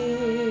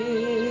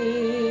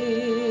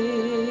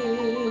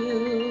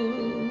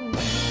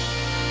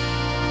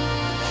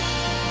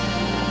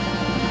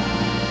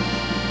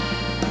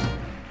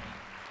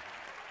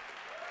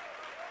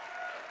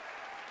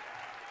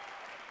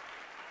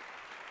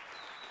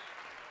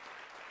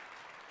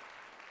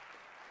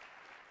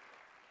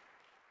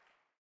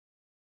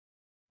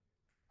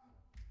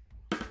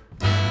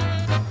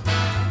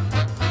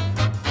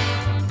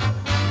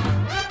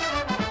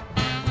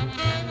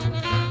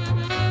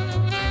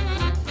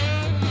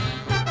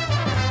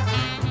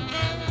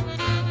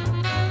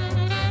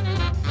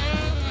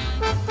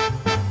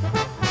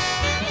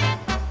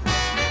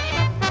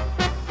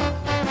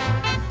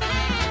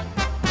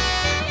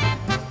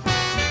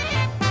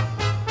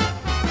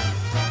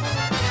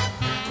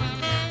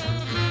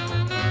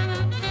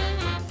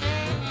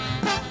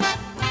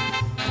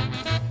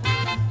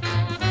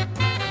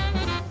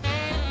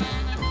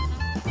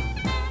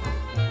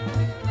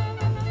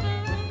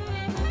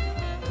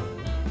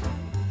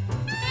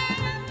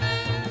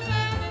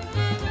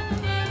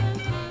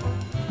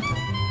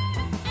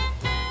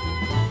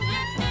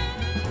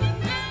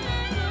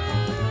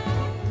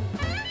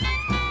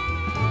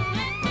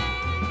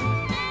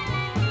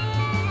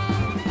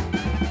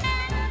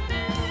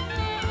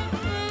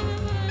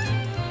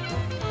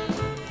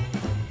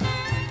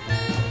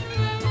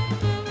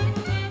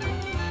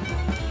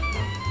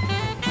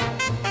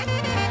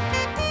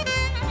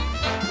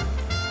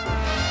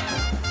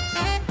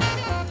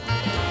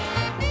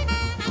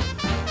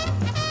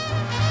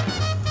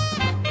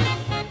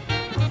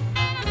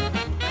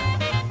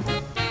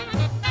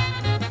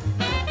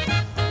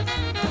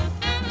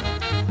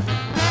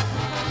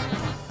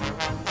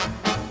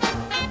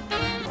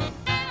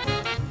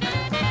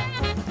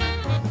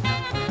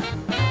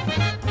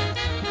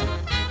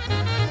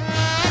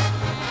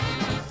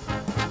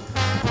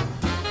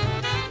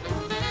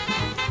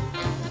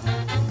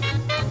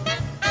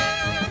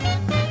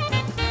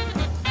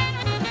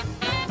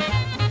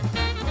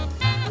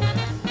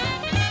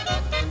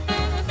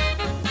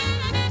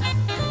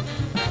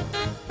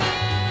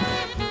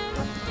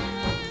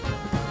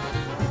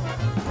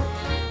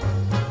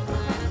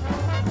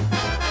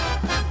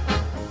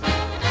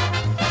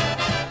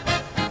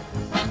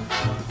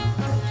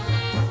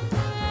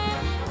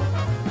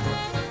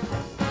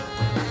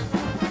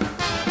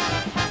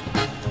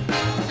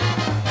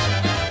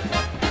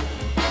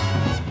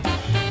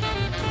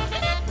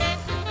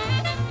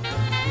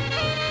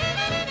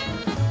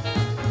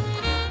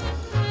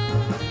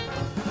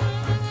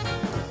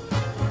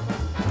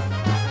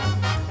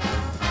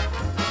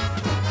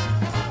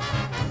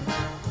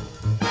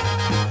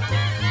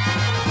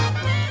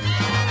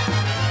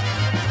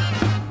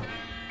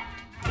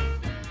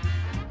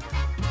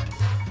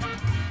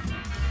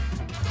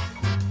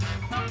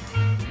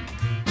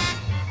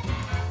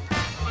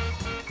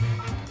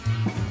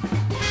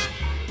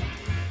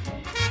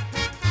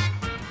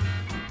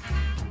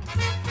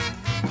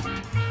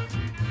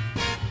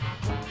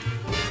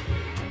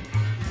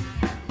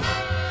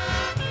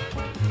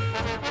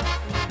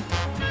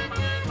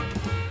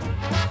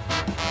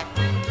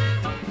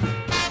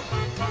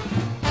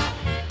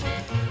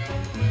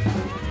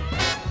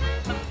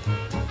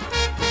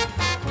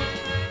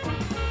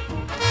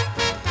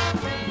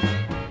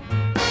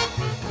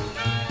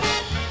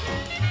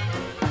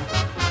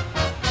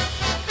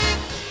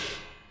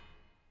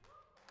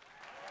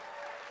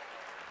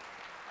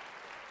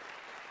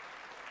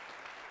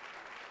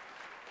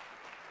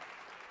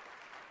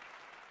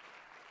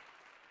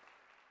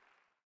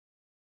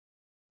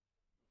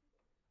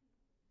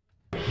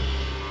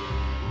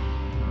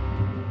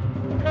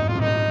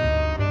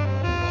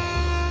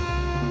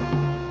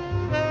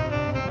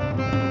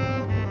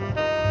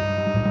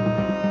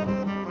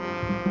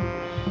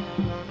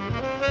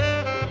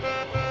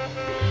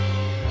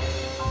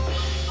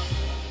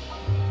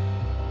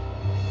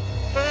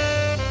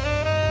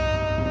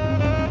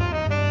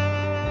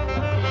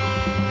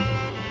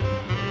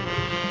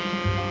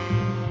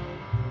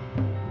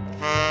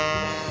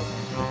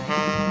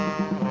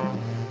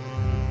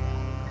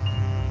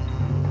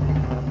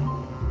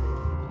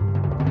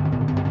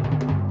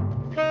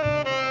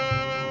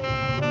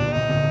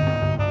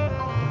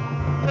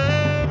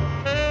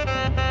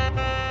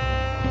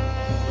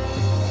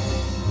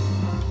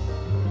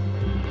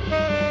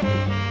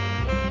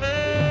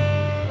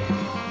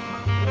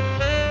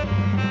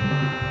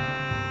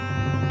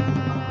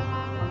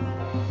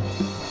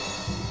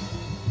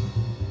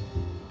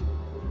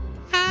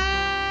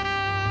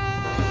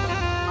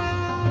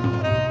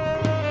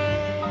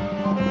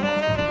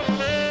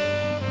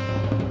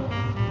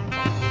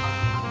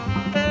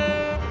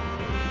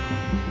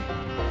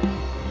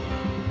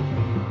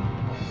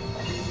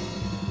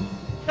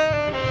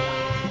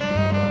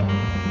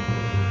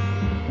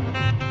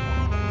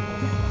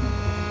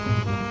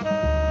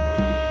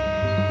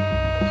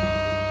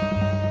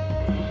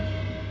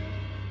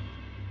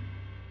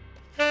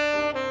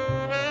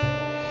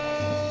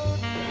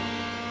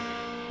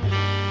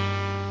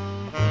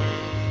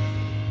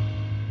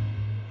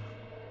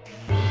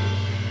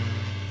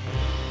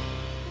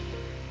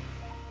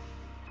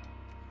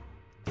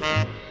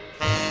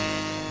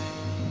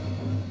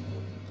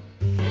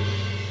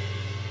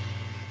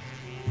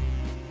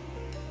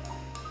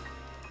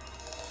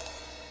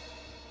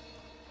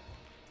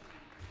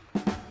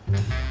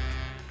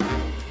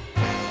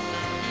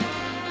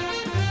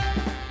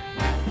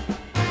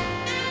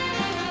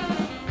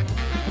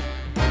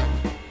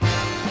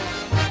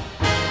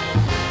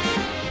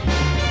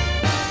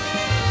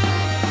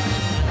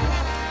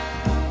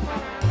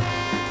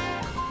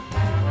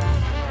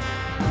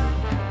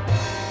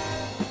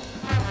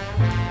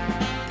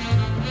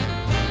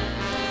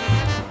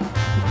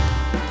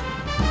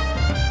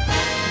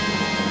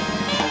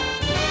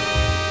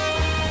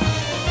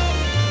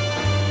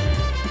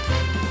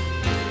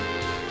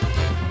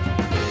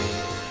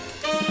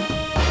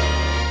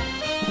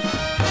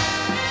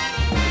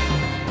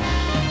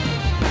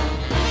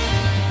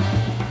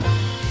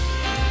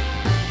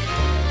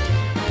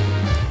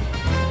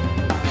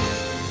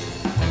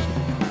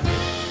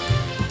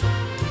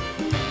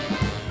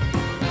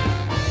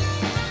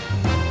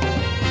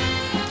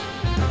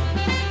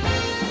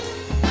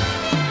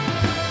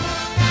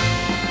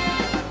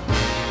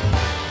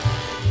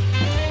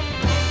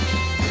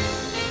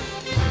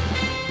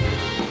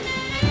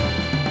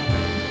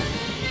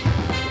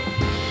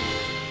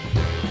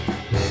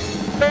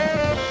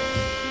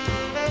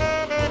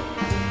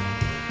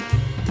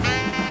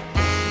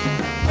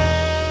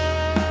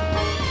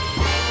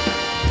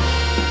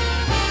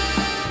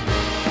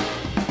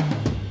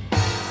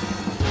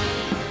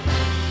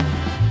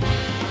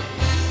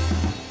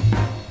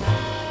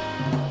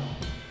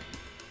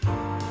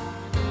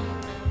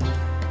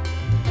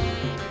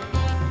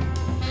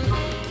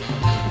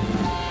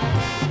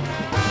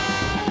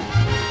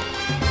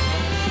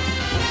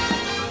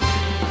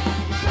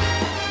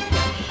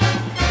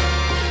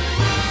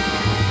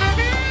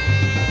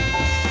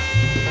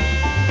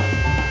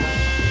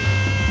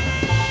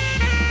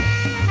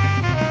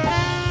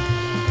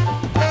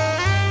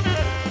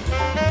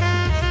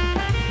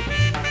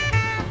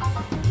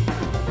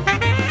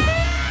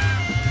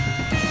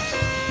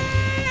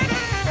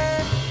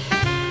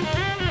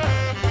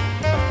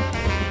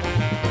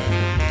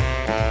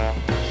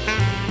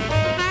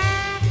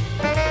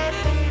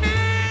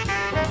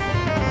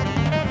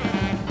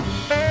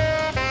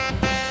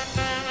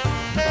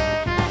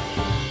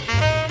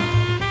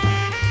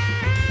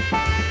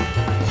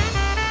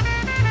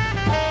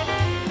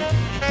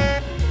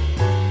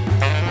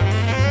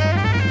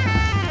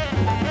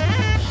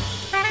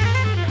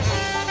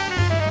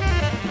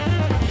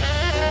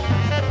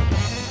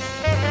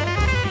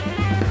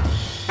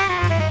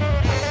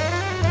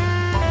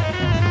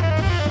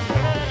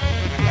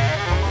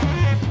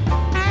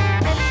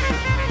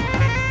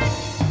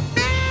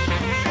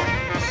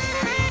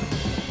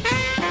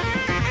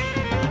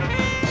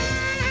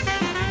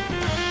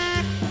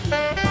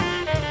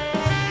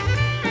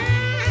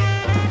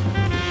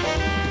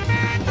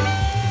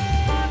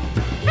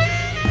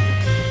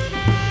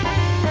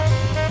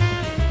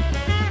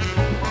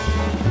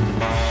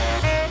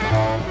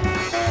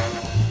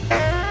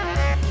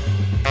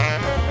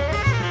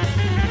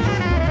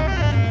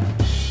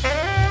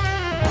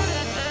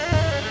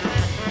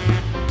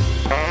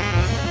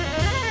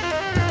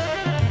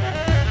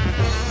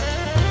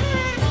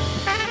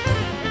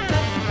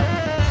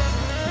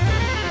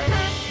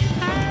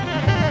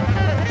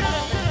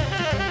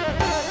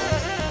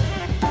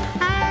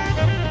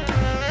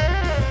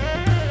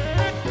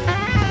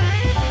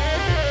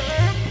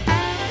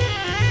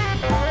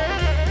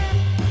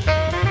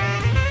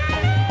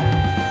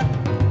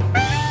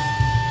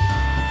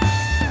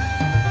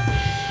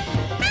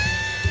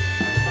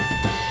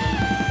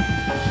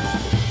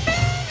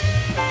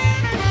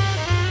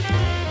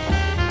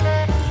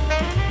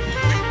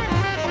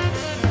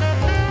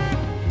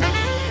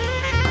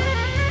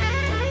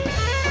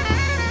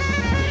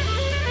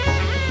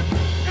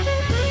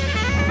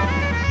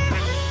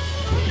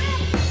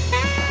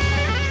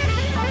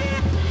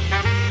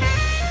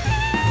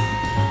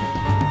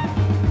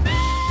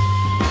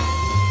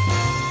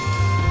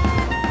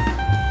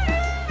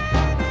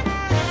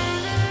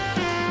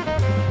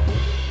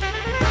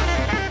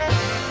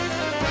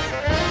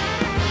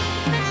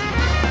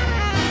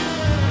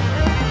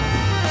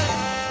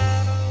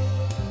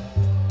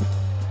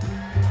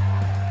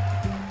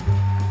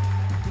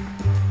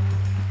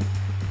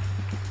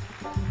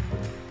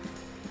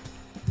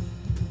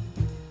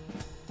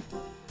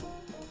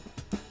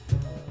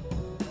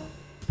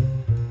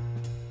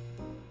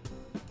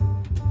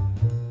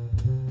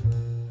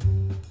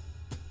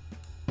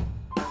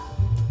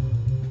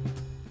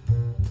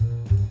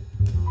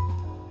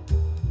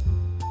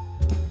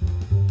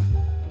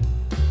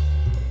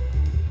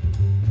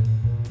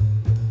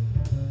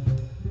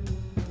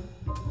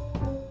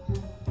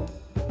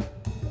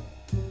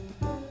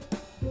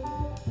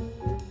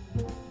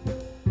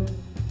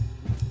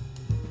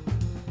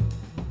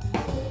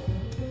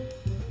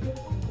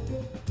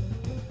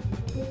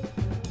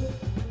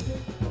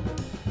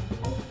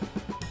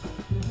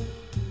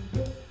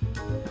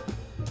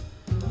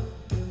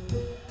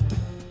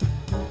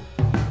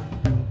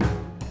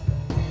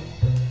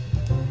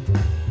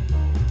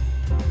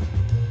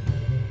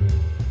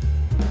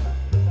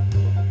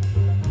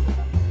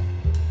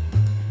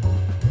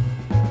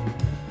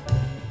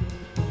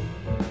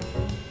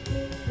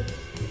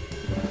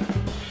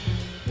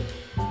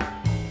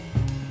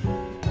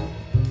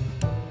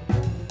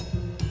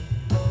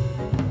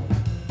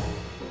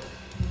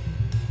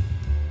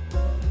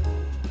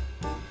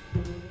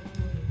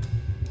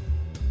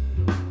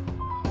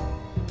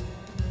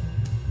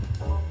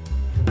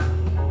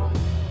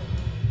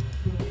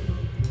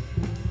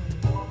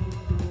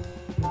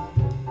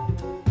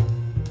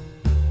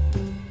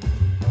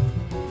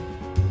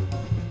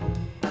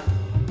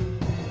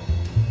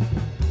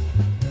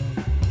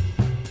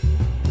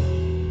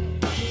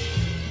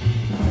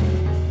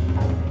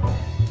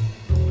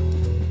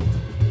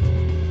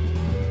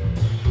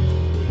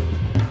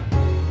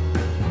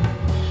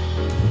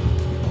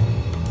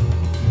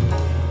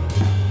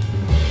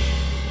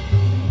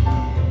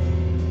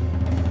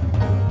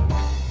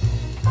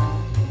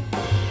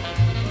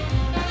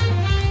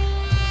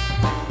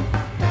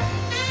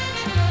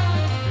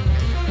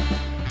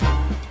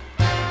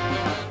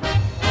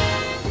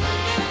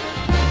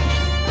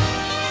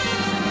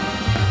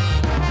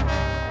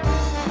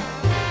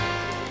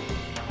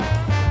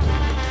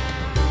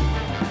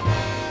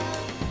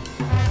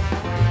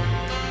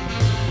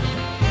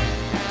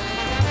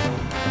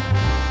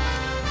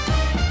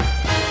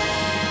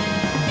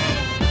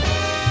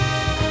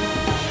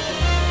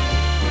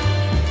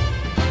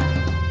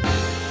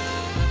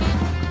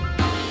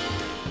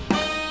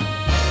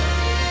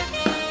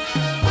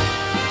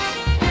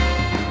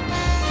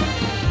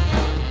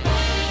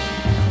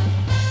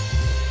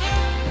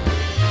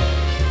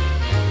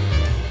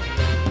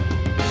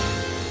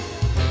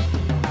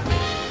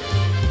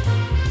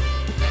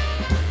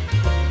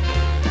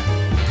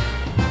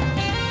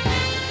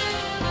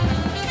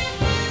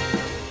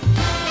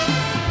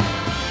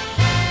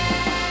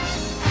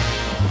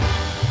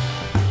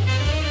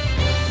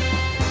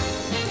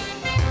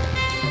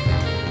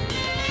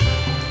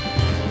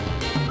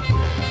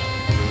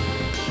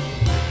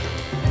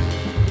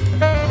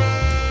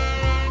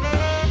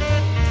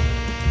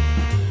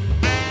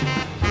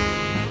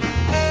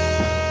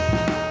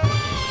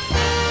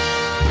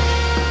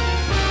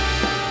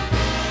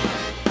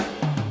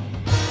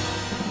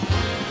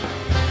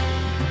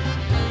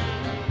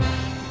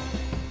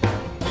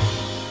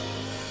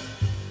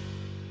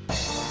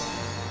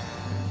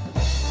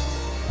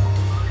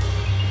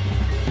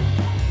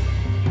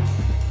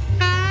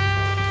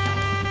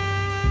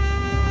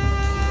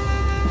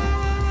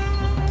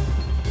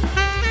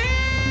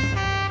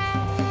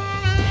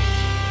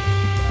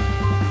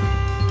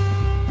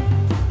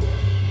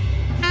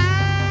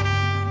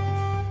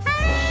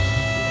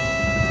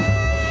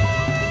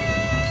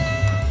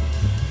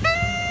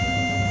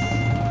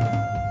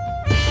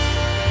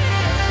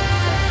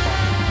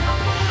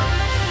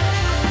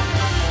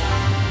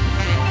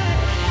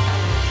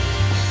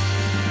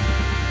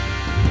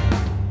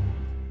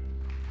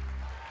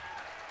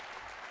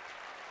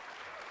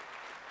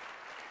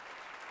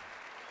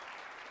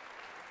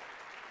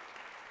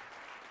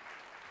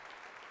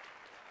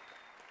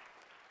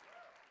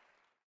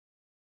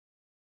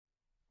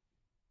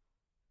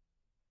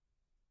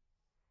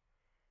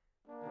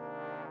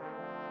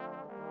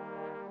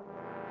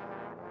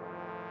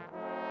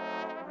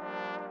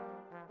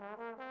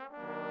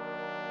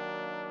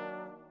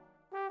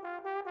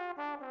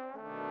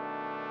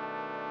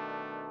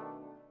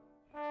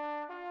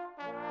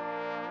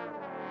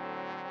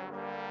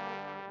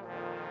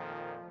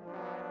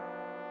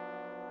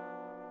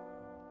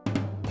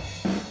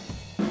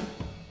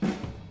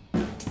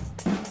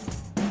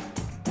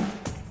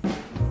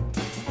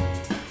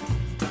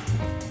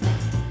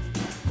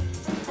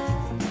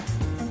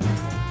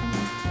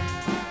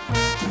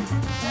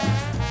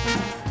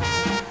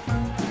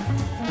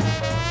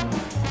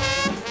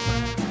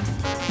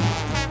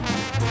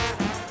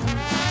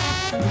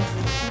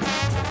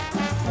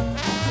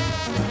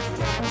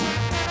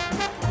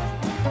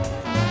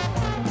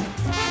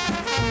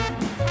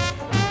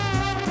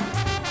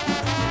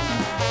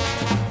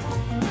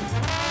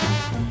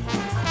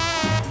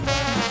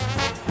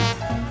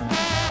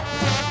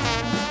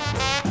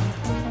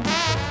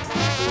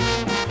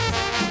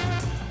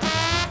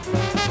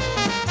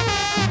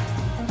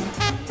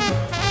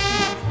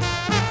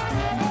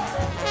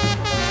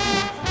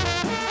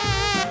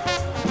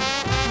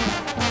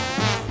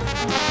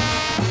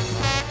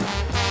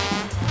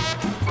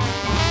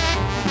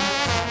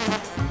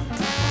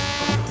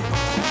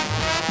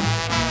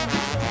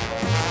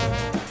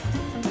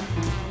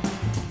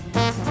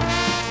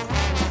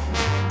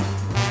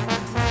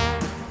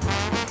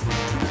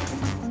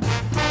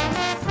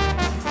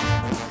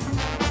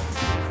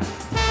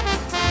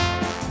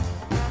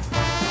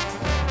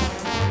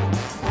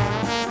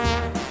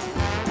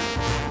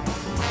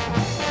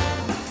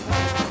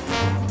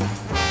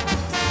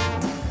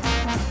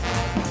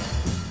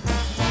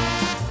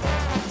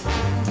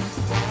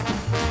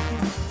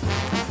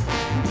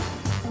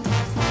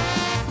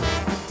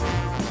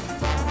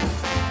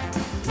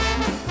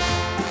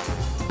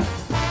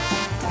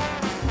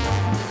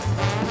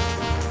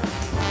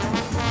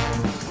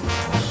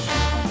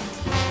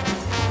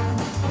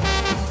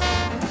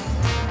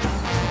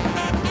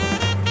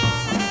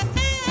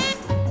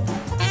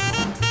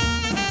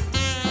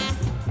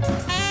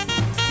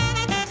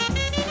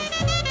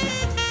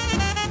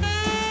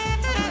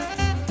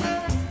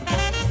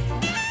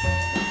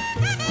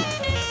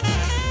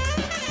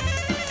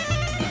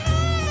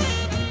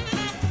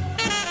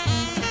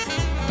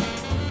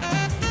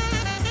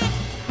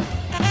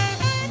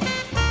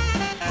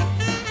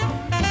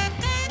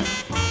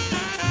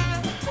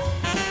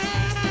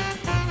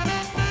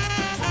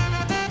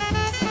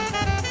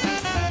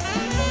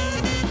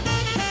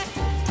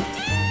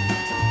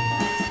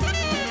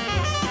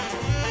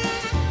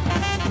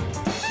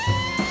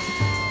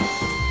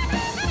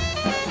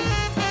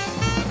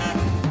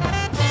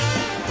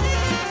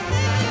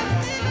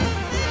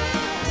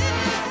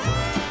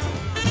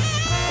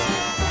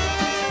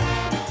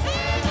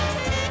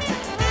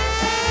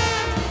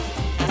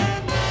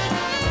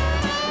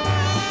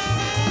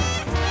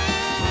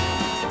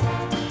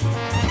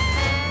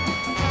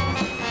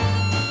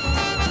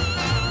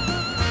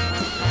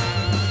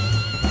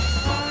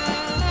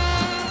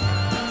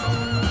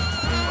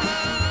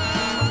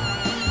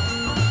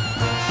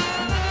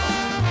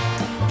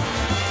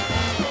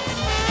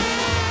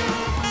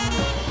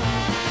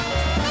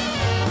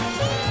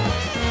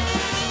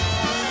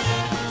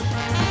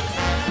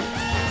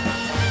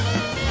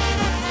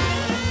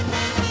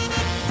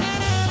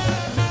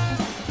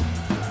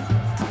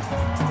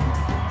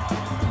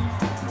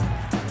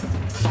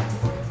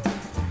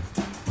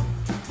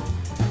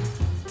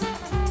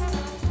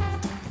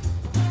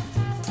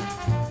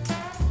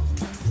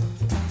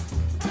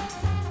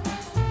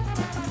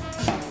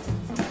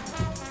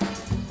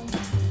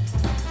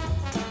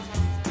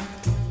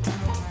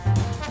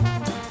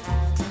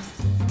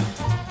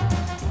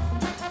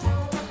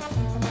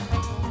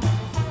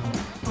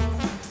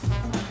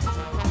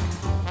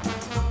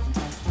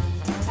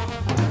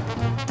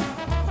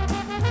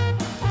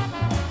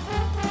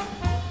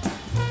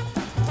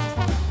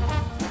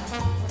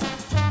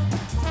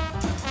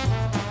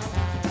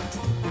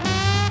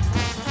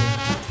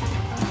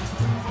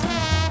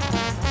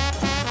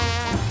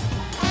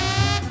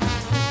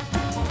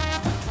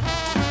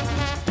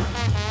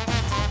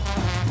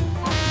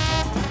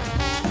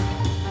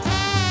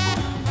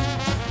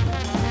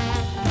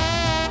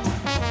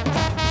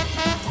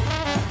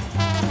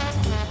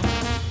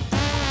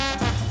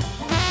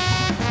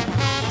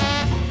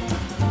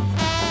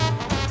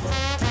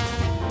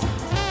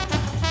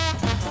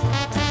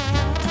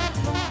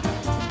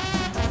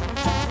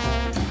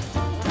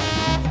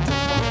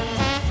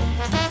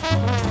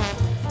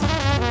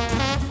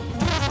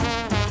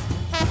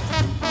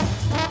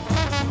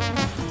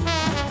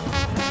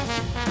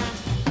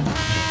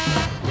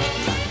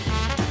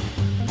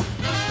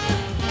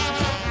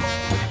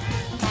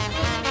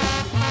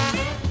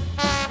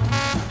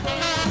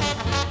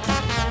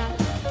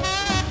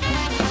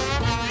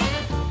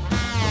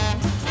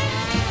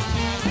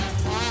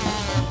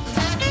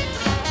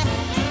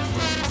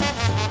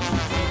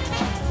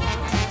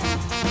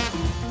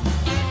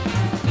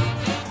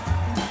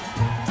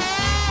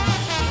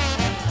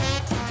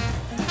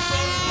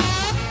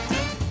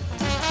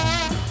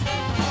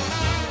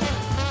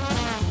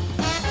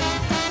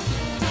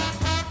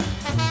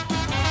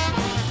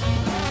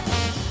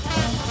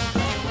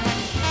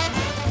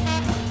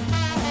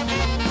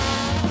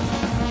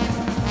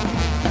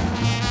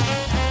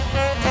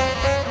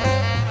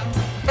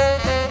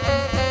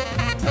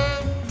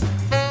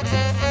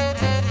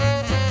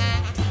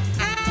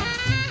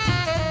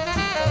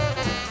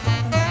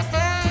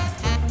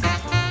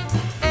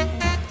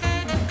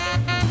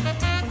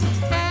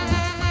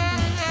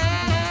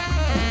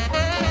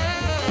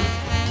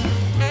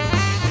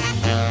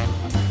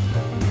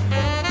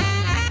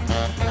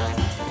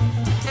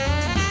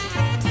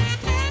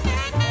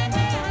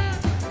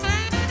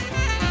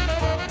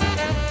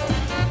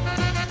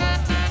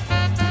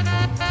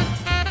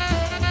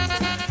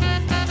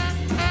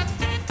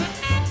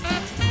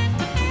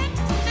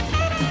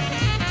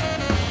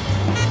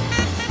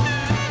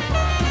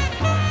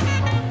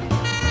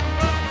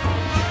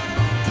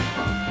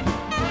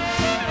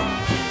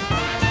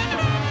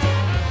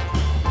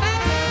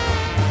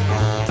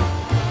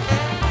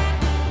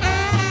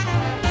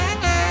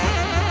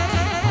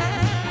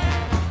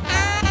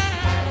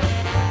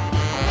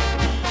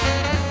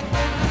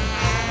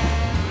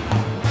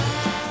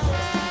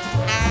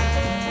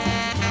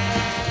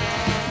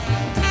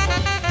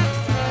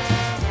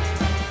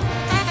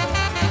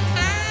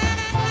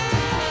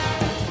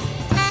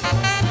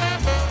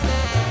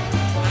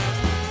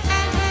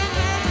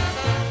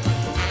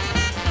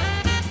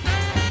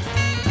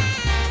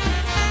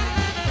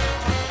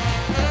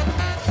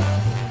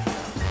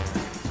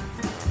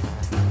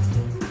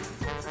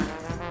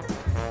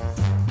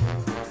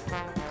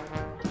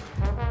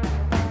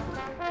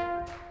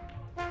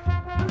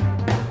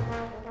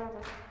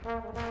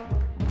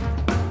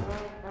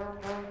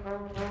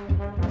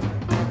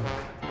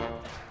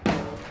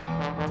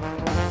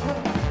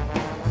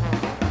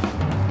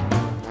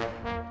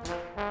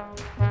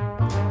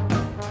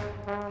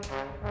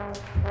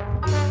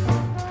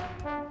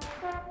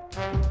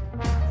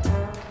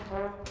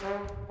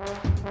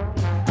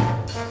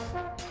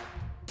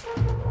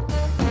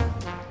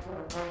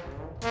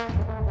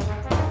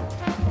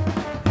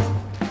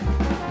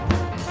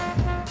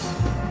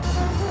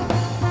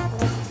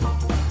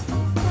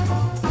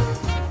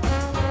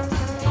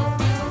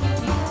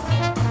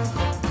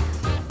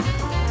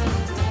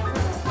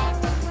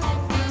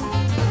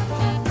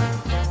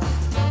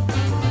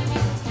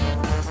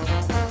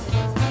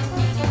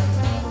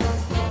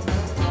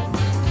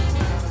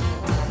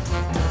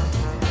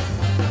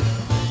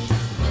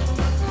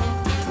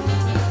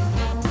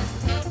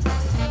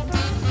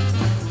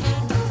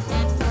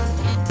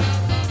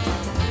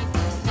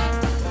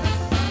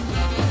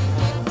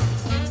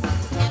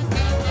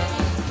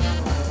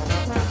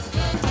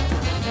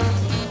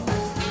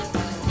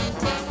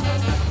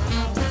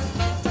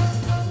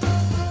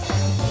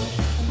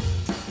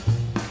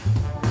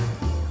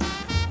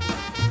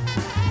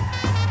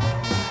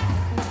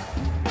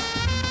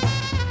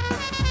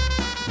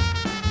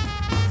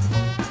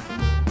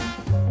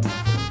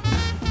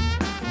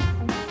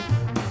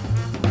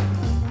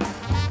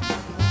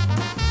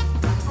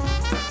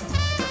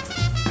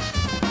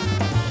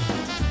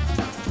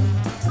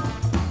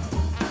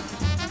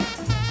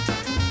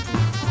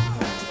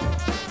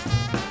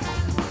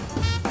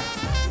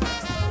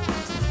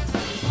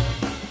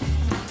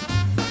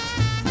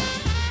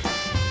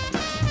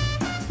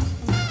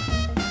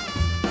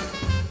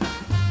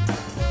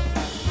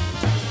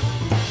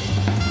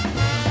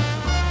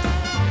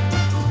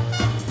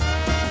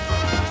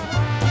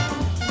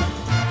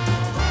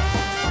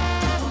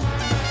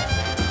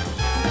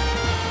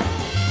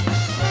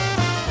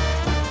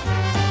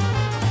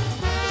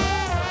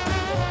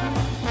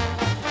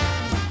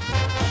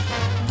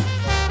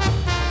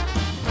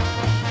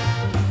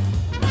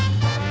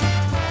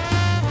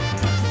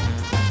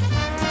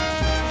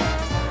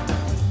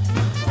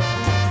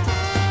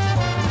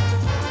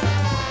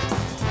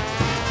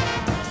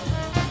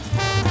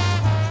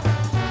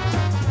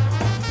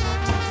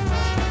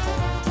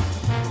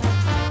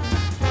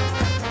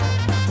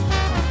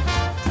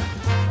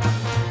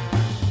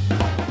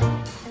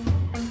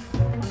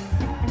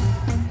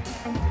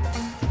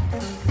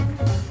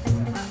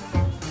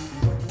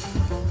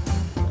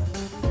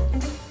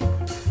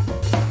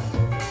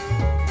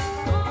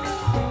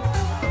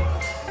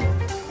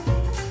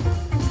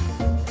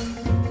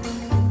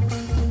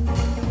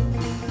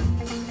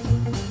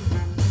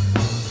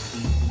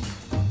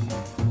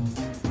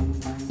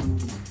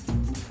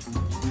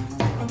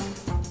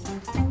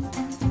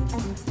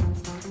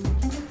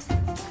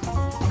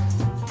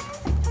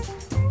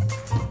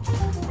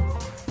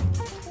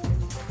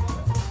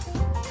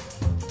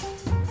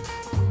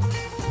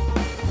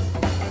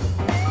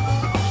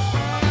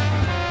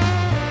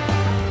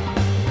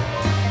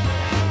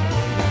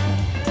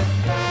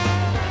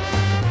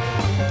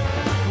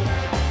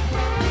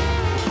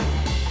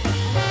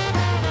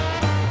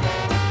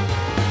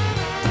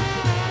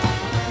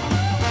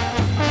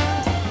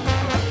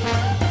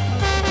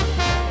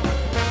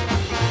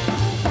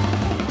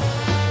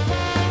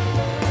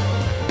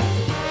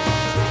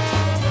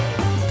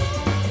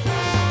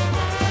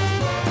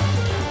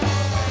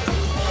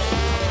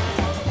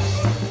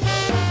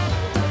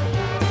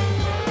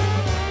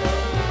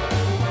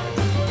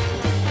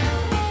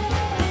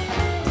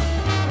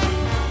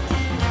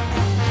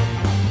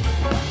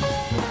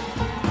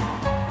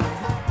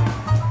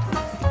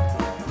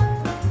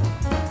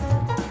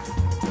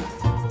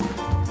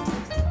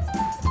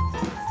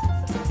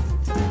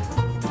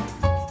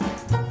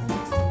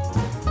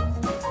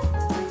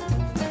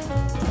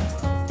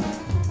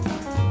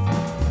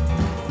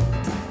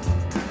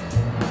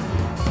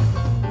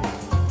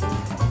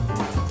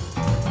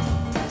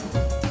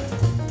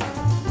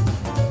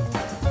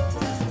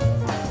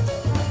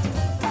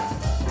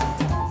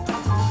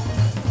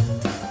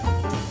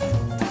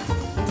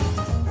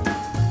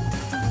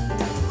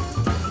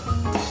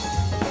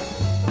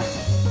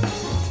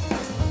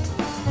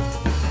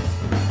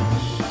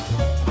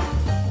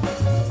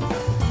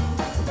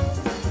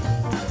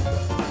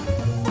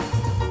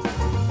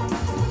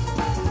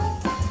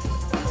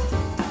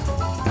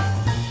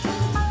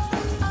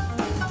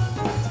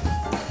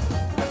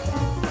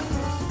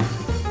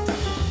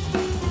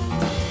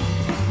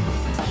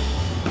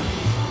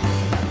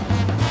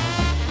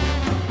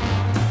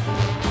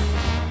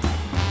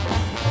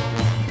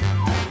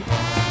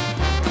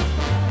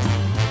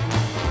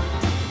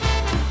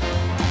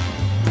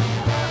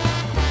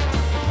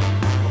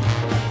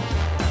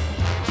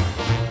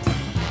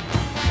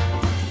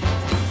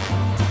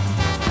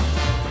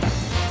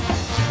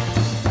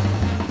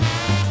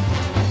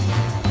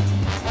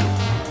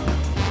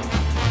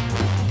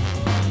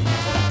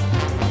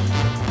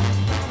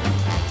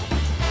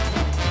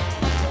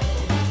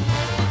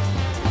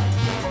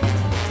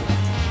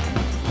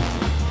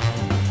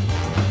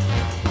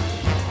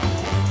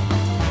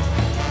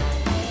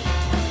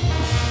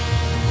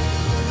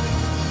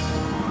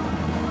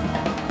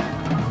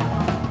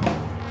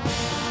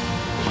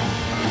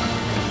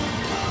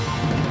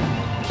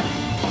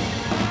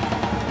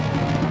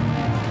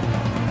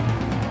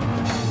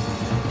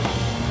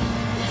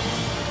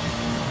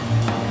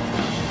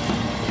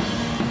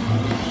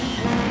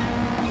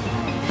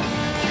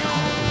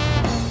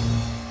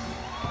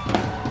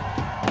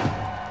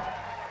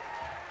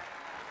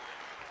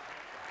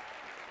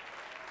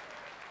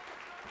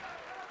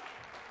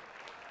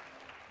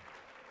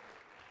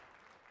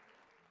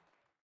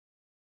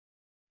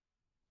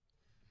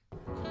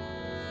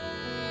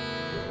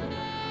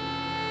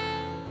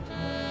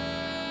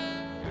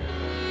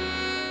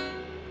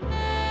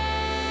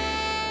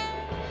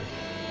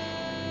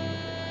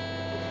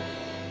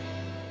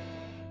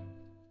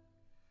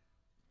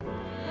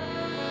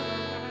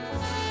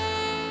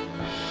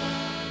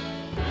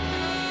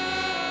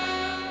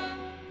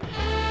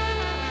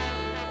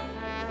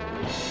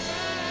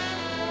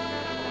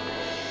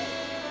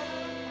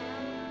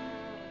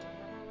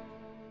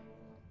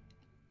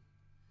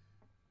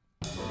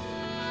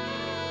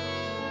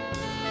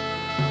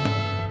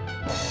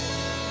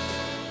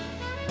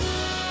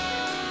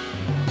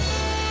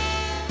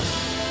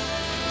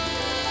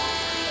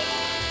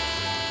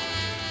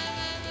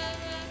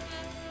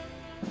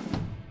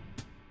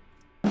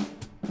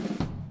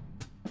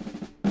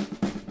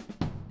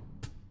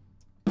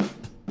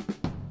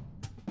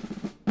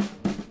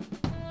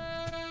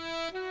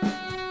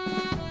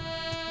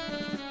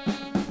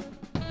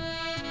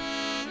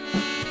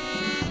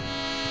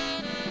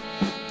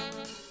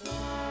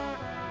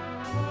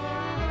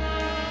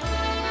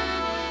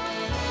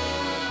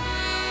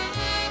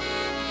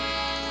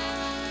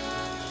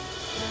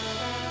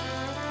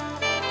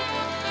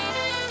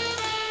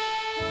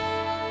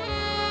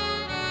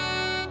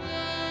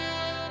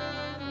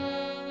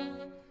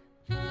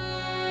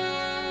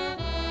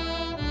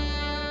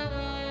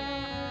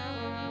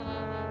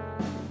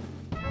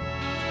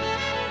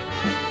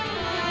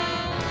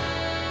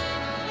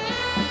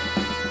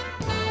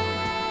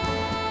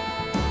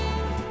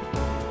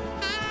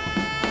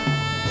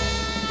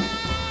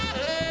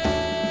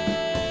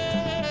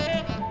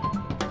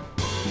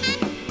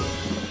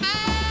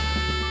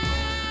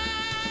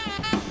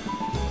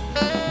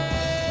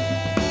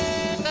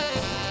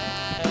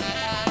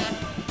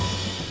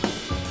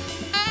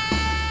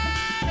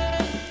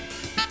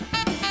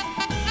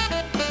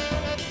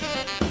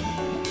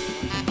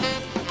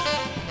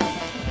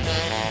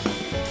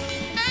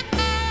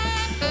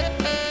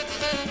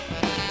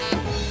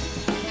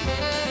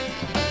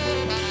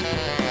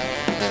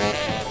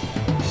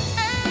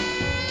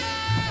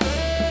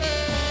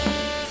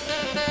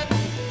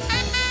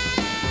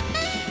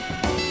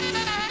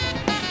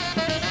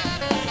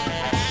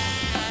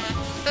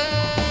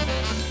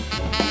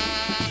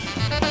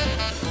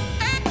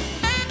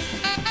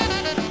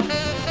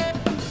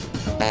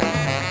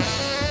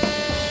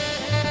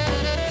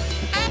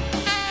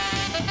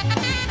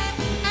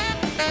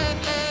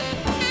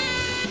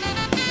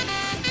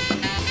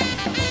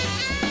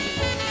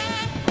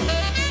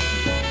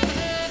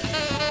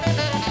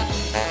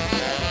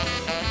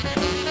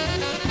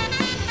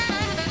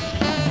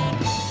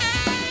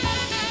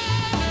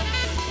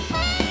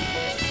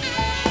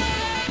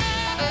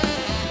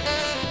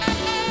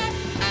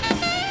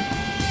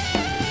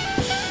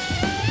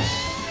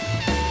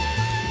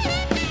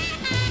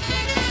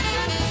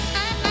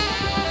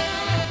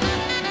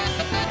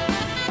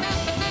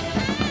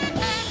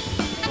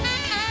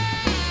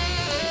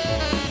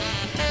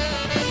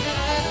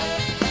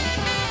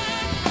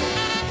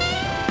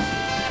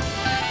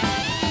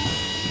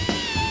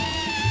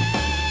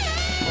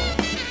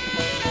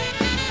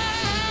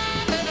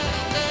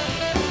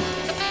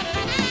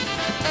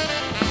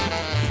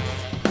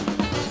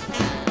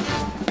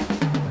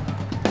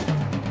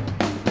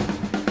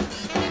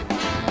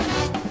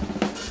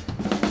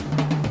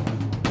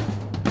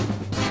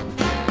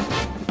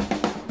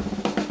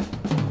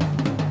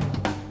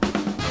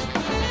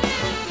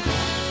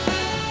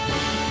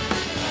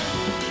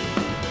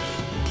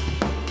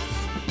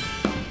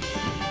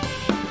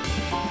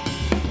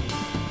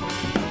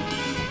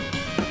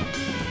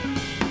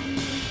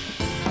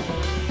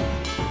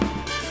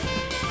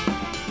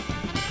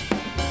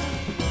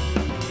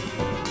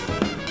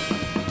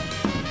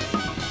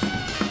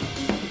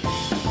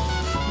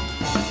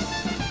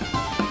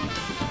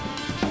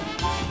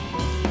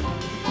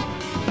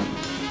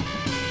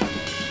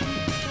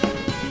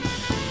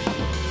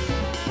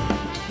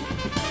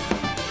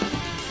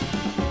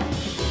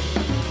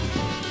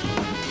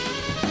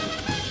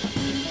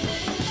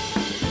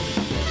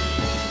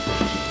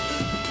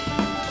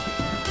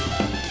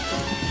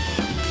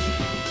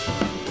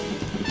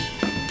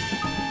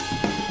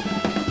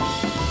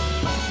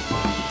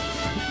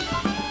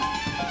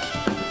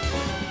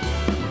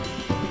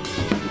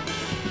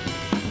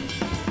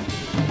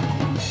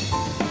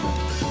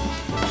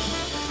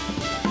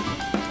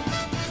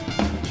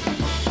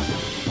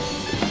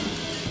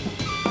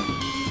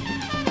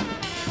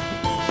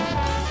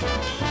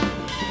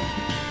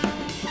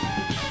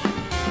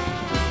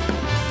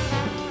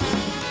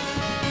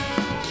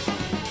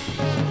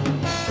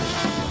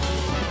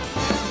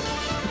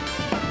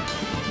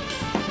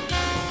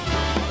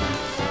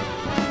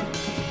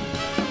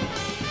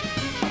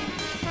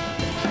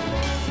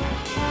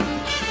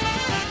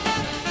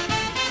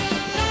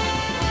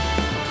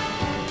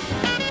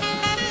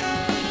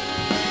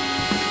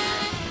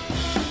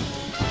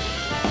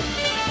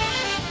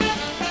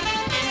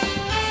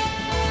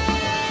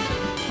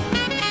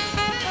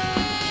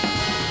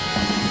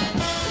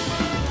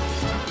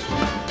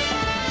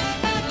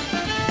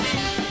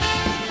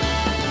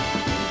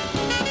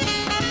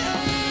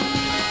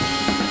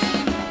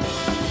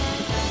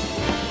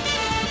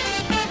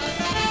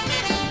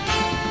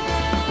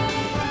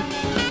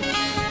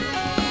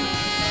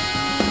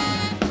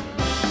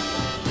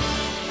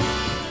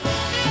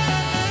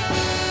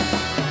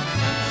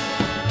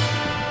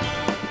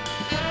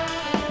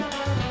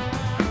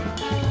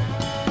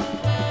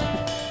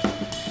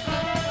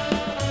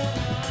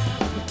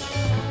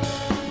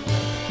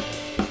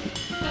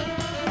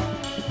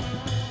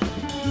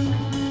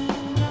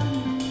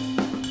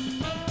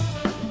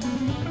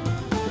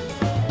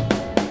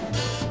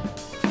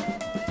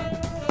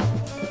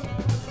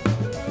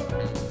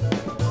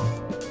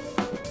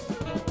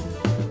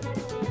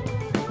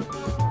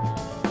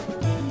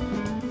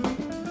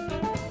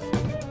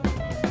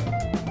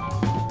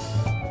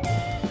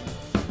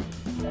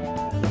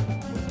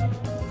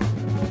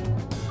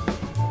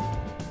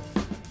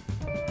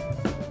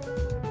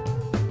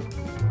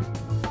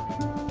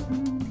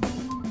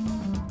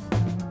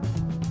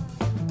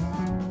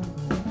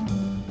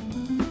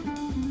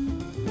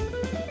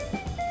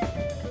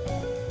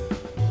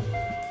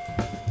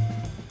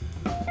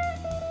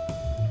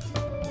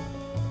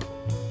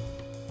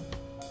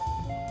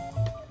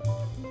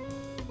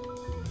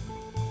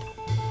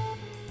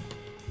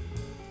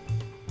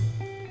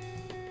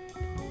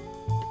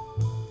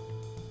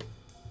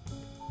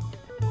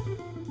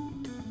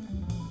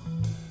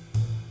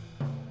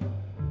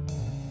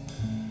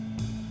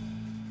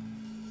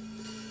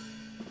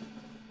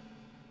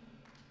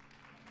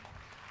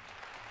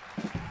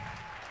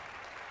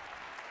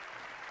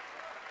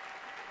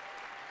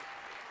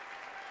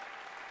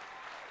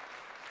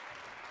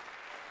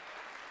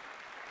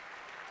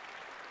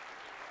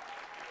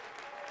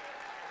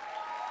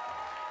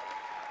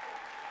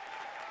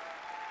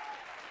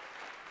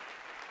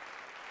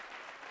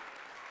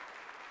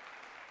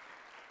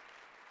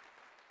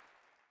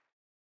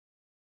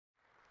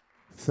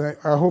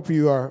 I hope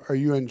you are. Are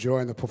you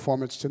enjoying the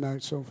performance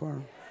tonight so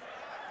far?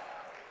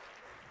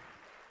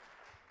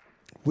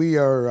 We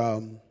are.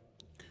 I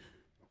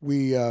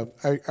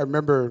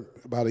remember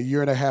about a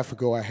year and a half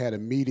ago, I had a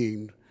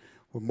meeting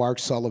with Mark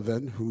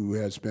Sullivan, who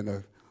has been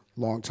a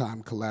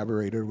longtime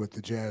collaborator with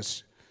the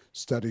jazz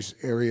studies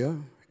area,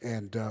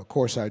 and of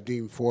course our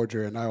Dean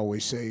Forger. And I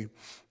always say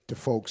to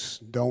folks,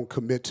 don't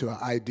commit to an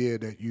idea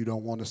that you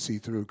don't want to see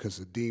through, because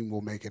the dean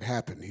will make it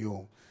happen.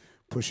 He'll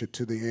push it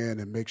to the end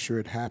and make sure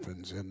it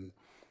happens. And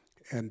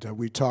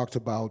we talked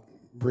about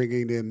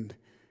bringing in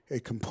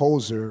a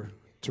composer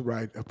to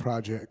write a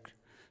project,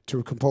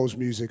 to compose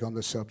music on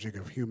the subject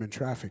of human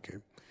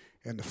trafficking.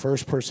 And the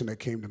first person that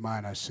came to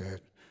mind, I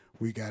said,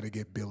 we got to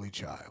get Billy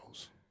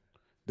Childs.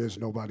 There's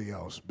nobody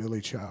else.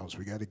 Billy Childs,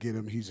 we got to get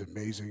him. He's an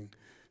amazing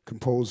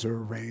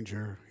composer,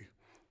 arranger,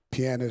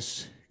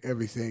 pianist,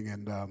 everything.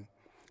 And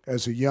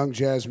as a young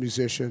jazz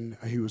musician,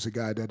 he was a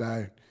guy that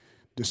I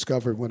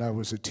discovered when I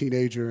was a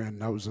teenager,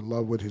 and I was in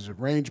love with his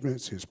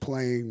arrangements, his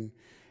playing,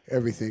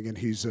 everything. And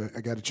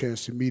I got a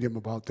chance to meet him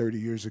about 30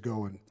 years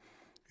ago, and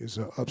he's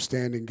an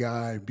upstanding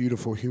guy,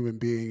 beautiful human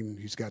being.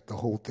 He's got the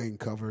whole thing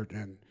covered,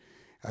 and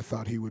I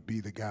thought he would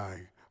be the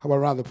guy. How about a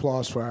round of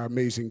applause for our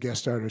amazing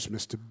guest artist,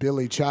 Mr.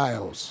 Billy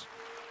Childs.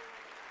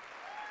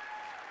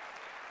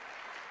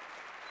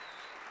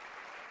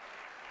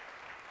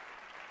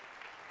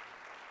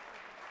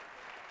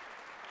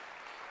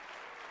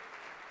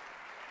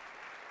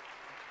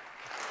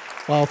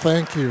 Well,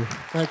 thank you.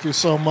 Thank you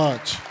so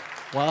much.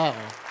 Wow.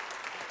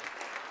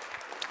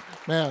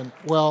 Man,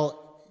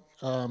 well,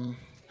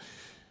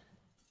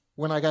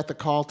 when I got the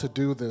call to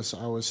do this,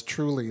 I was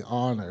truly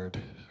honored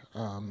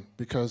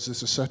because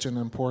this is such an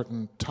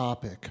important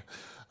topic,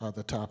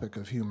 the topic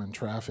of human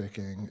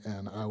trafficking,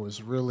 and I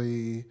was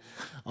really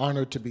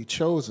honored to be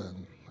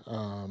chosen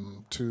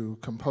to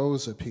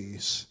compose a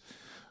piece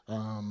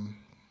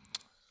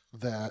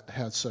that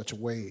had such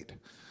weight.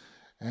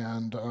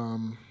 And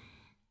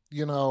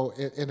you know,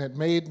 it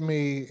made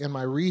me, in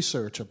my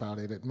research about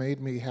it, it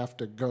made me have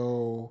to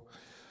go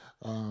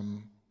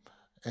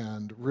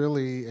and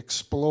really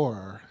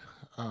explore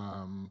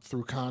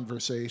through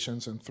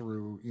conversations and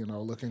through, you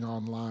know, looking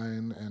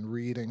online and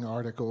reading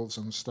articles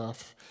and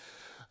stuff.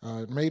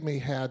 It made me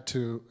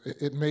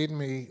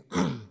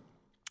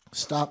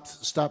stop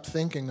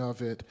thinking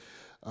of it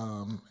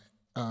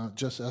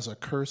just as a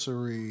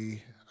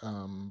cursory,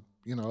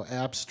 you know,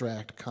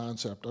 abstract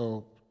concept.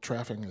 Oh,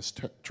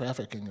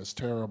 trafficking is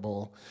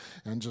terrible,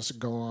 and just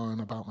go on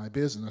about my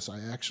business.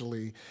 I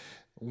actually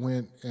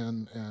went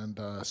and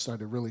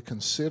started really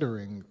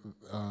considering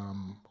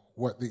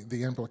what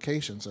the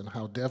implications and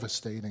how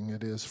devastating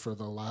it is for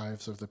the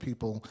lives of the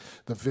people,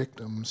 the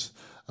victims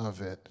of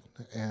it.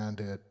 And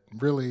it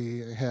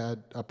really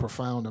had a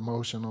profound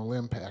emotional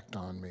impact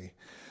on me.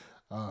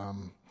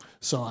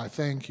 So I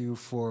thank you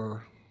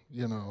for,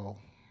 you know,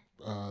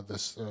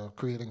 this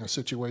creating a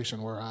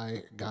situation where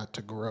I got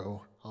to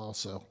grow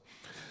also.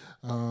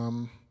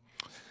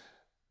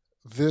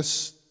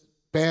 This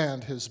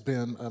band has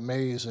been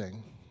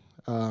amazing.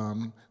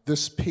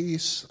 This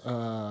piece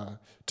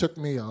took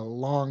me a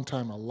long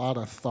time, a lot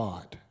of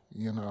thought,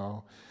 you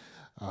know,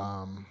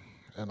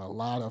 and a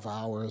lot of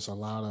hours, a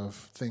lot of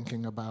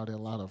thinking about it, a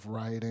lot of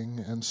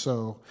writing. And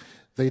so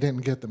they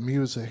didn't get the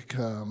music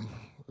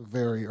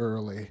very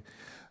early.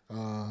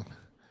 But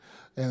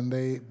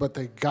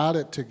they got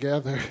it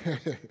together.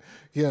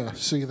 Yeah,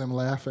 see them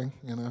laughing,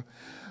 you know.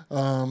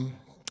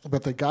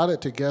 But they got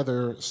it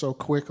together so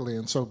quickly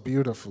and so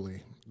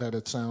beautifully that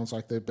it sounds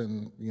like they've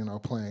been, you know,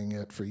 playing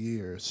it for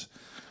years.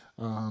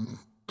 You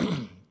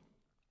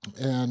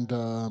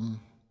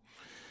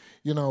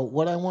know,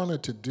 what I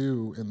wanted to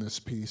do in this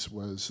piece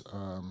was,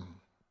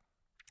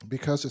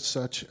 because it's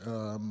such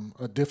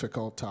a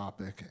difficult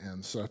topic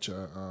and such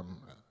a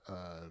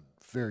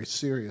very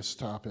serious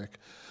topic,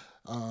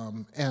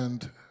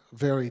 and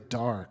very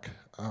dark,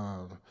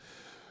 I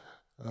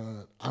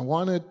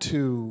wanted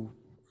to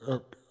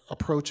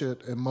approach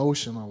it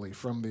emotionally,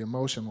 from the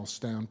emotional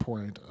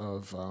standpoint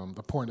of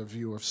the point of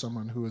view of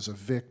someone who is a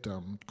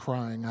victim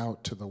crying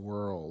out to the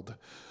world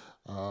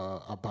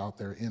about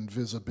their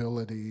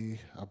invisibility,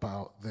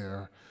 about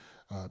their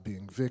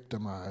being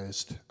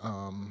victimized.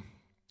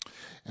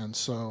 And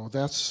so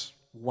that's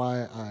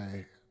why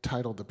I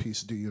titled the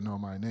piece, Do You Know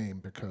My Name?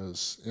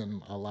 Because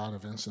in a lot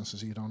of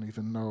instances you don't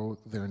even know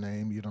their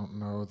name, you don't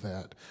know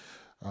that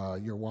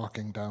you're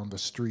walking down the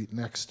street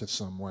next to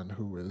someone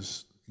who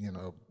is, you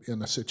know,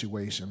 in a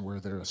situation where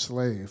they're a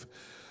slave,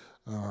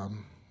 a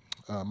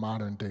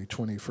modern day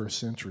 21st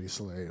century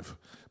slave,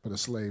 but a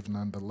slave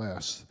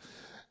nonetheless.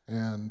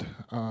 And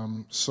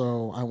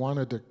so I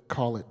wanted to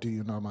call it Do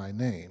You Know My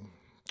Name?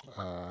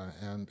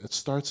 And it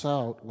starts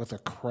out with a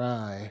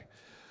cry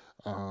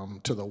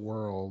to the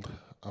world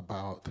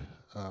about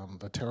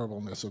the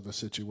terribleness of the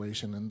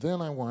situation. And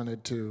then I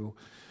wanted to,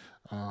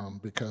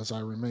 because I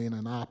remain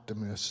an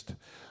optimist,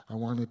 I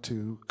wanted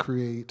to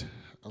create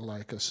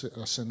like a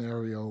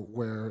scenario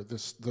where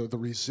the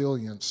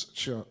resilience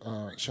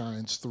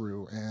shines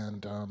through,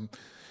 and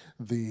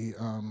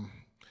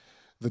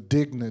the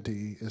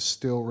dignity is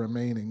still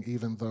remaining,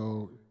 even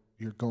though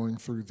you're going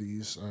through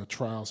these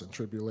trials and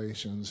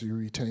tribulations, you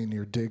retain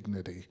your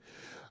dignity.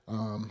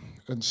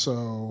 And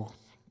so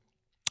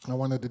I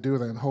wanted to do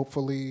that, and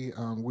hopefully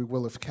we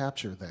will have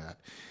captured that.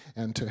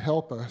 And to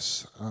help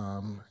us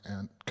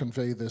and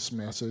convey this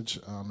message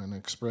and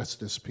express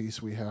this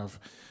piece, we have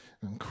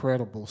an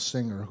incredible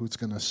singer who's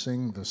going to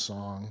sing the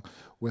song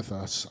with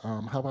us.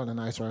 How about a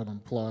nice round of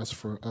applause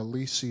for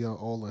Alicia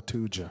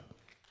Olatuja?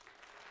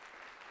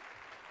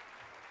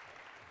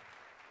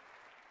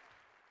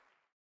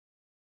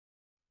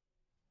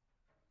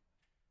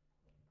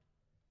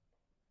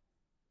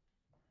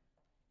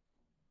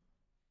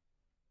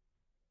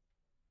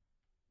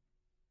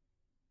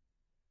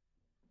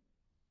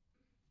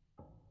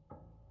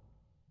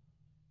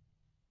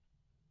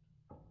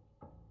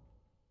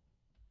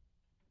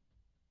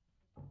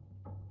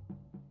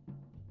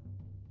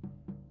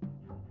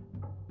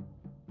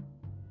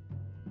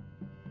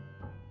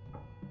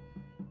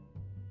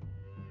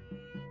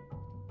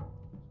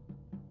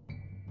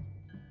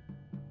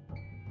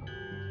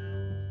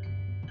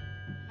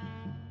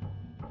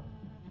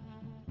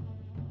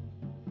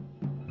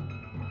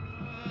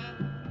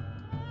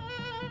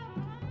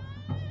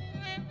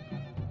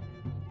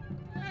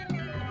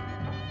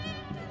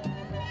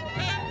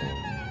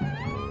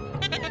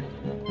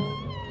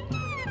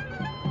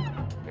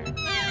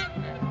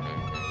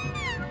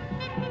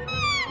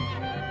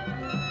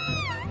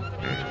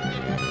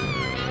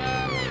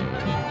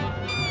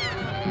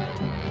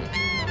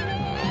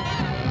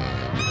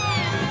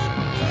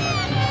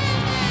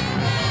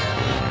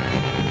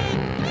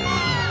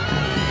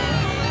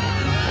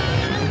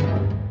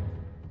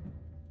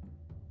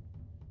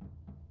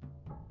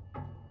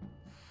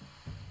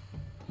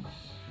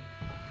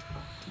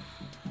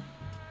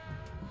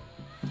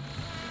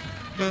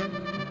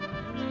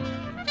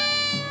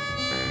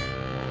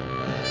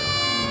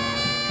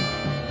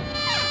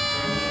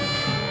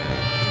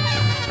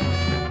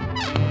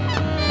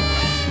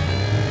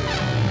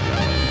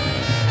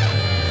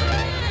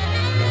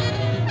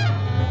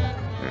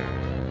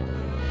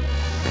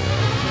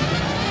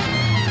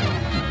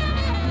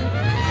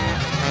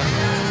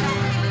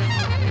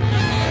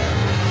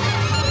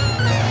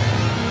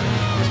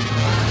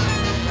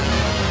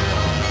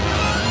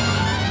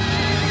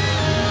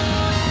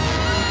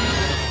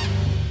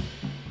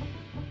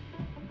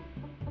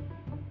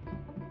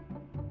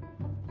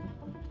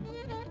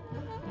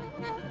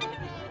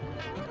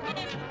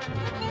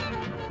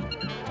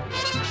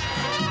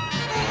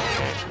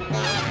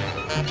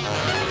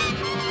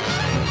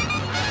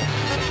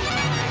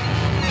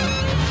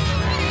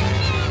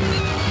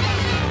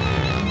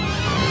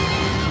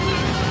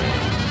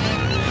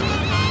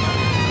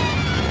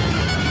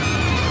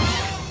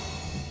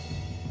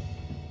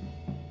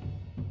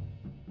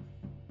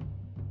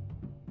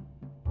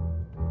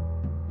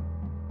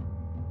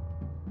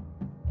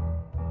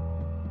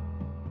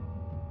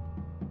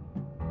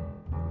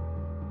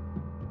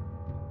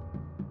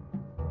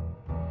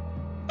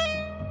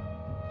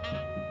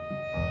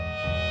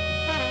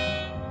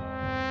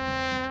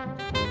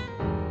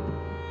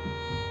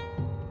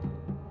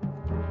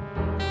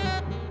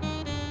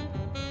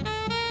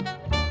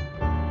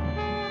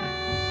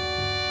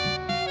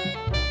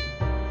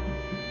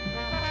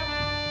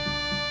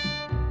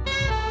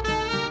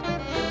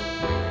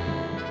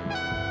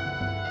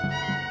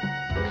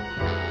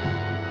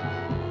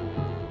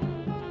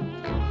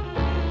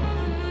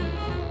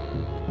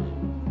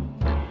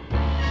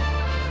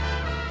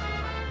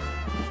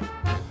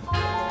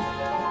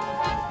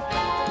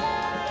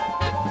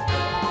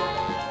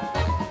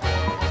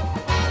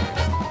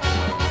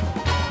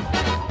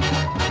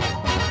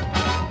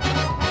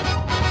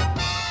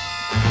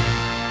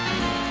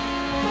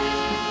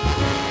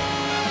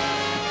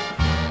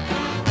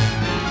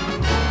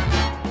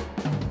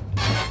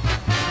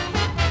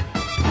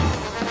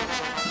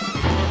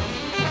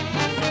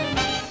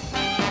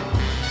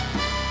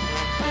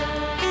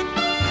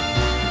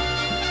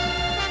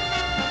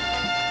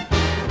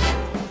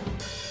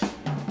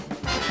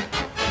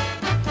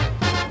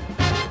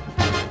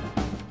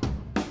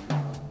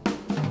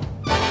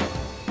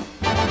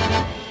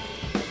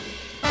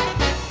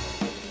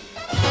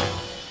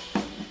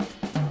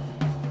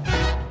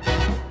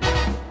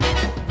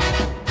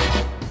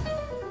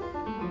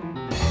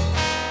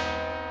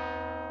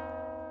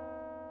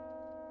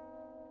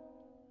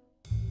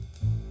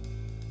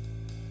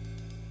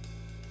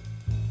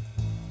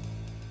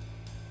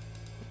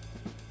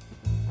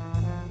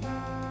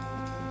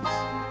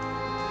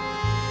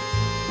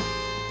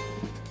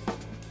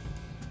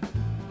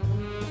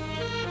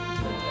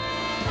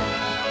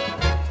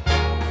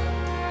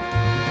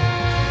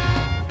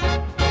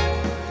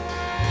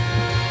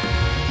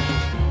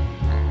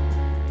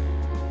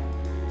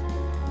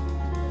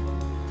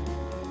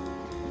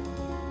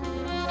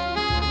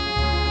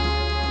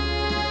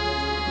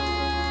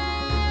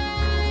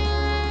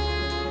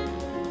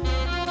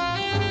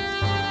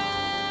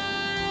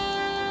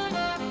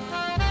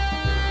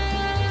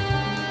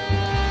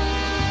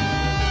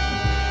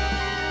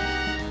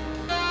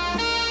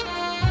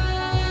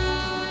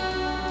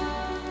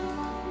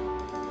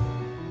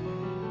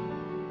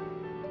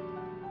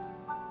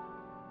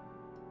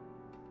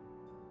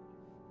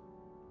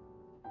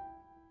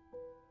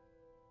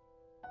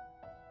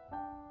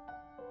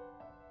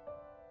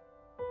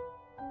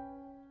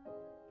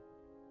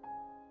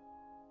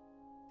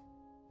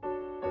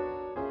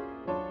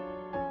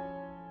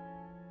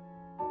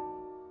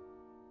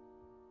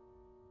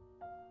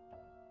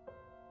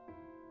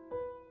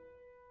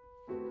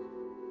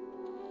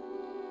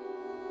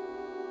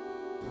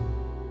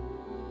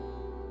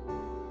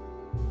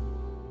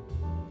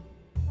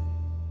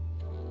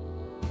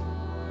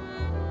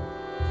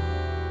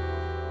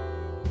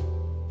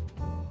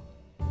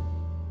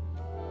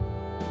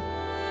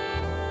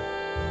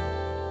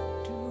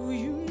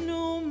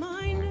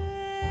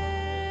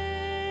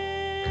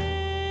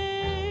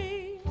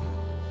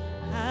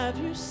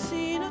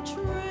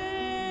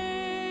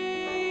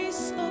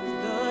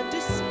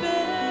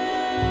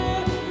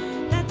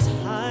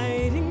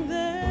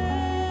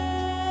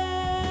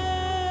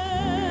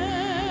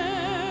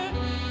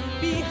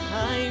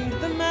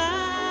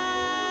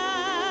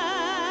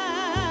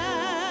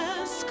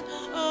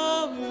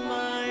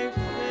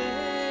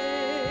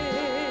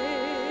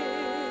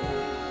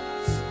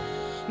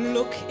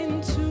 Look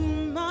into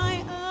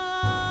my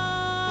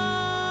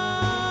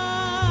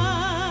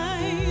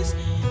eyes.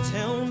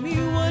 Tell me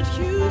what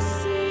you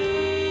see.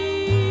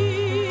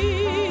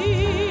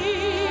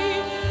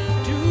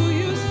 Do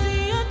you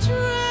see a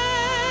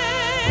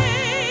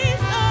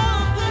trace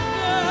of the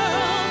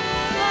girl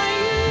I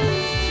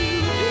used to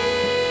be?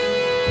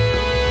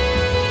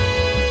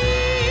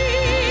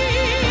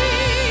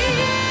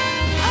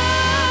 I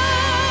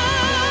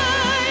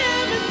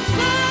am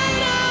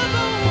inside of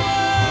a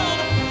world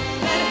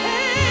that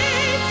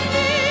hates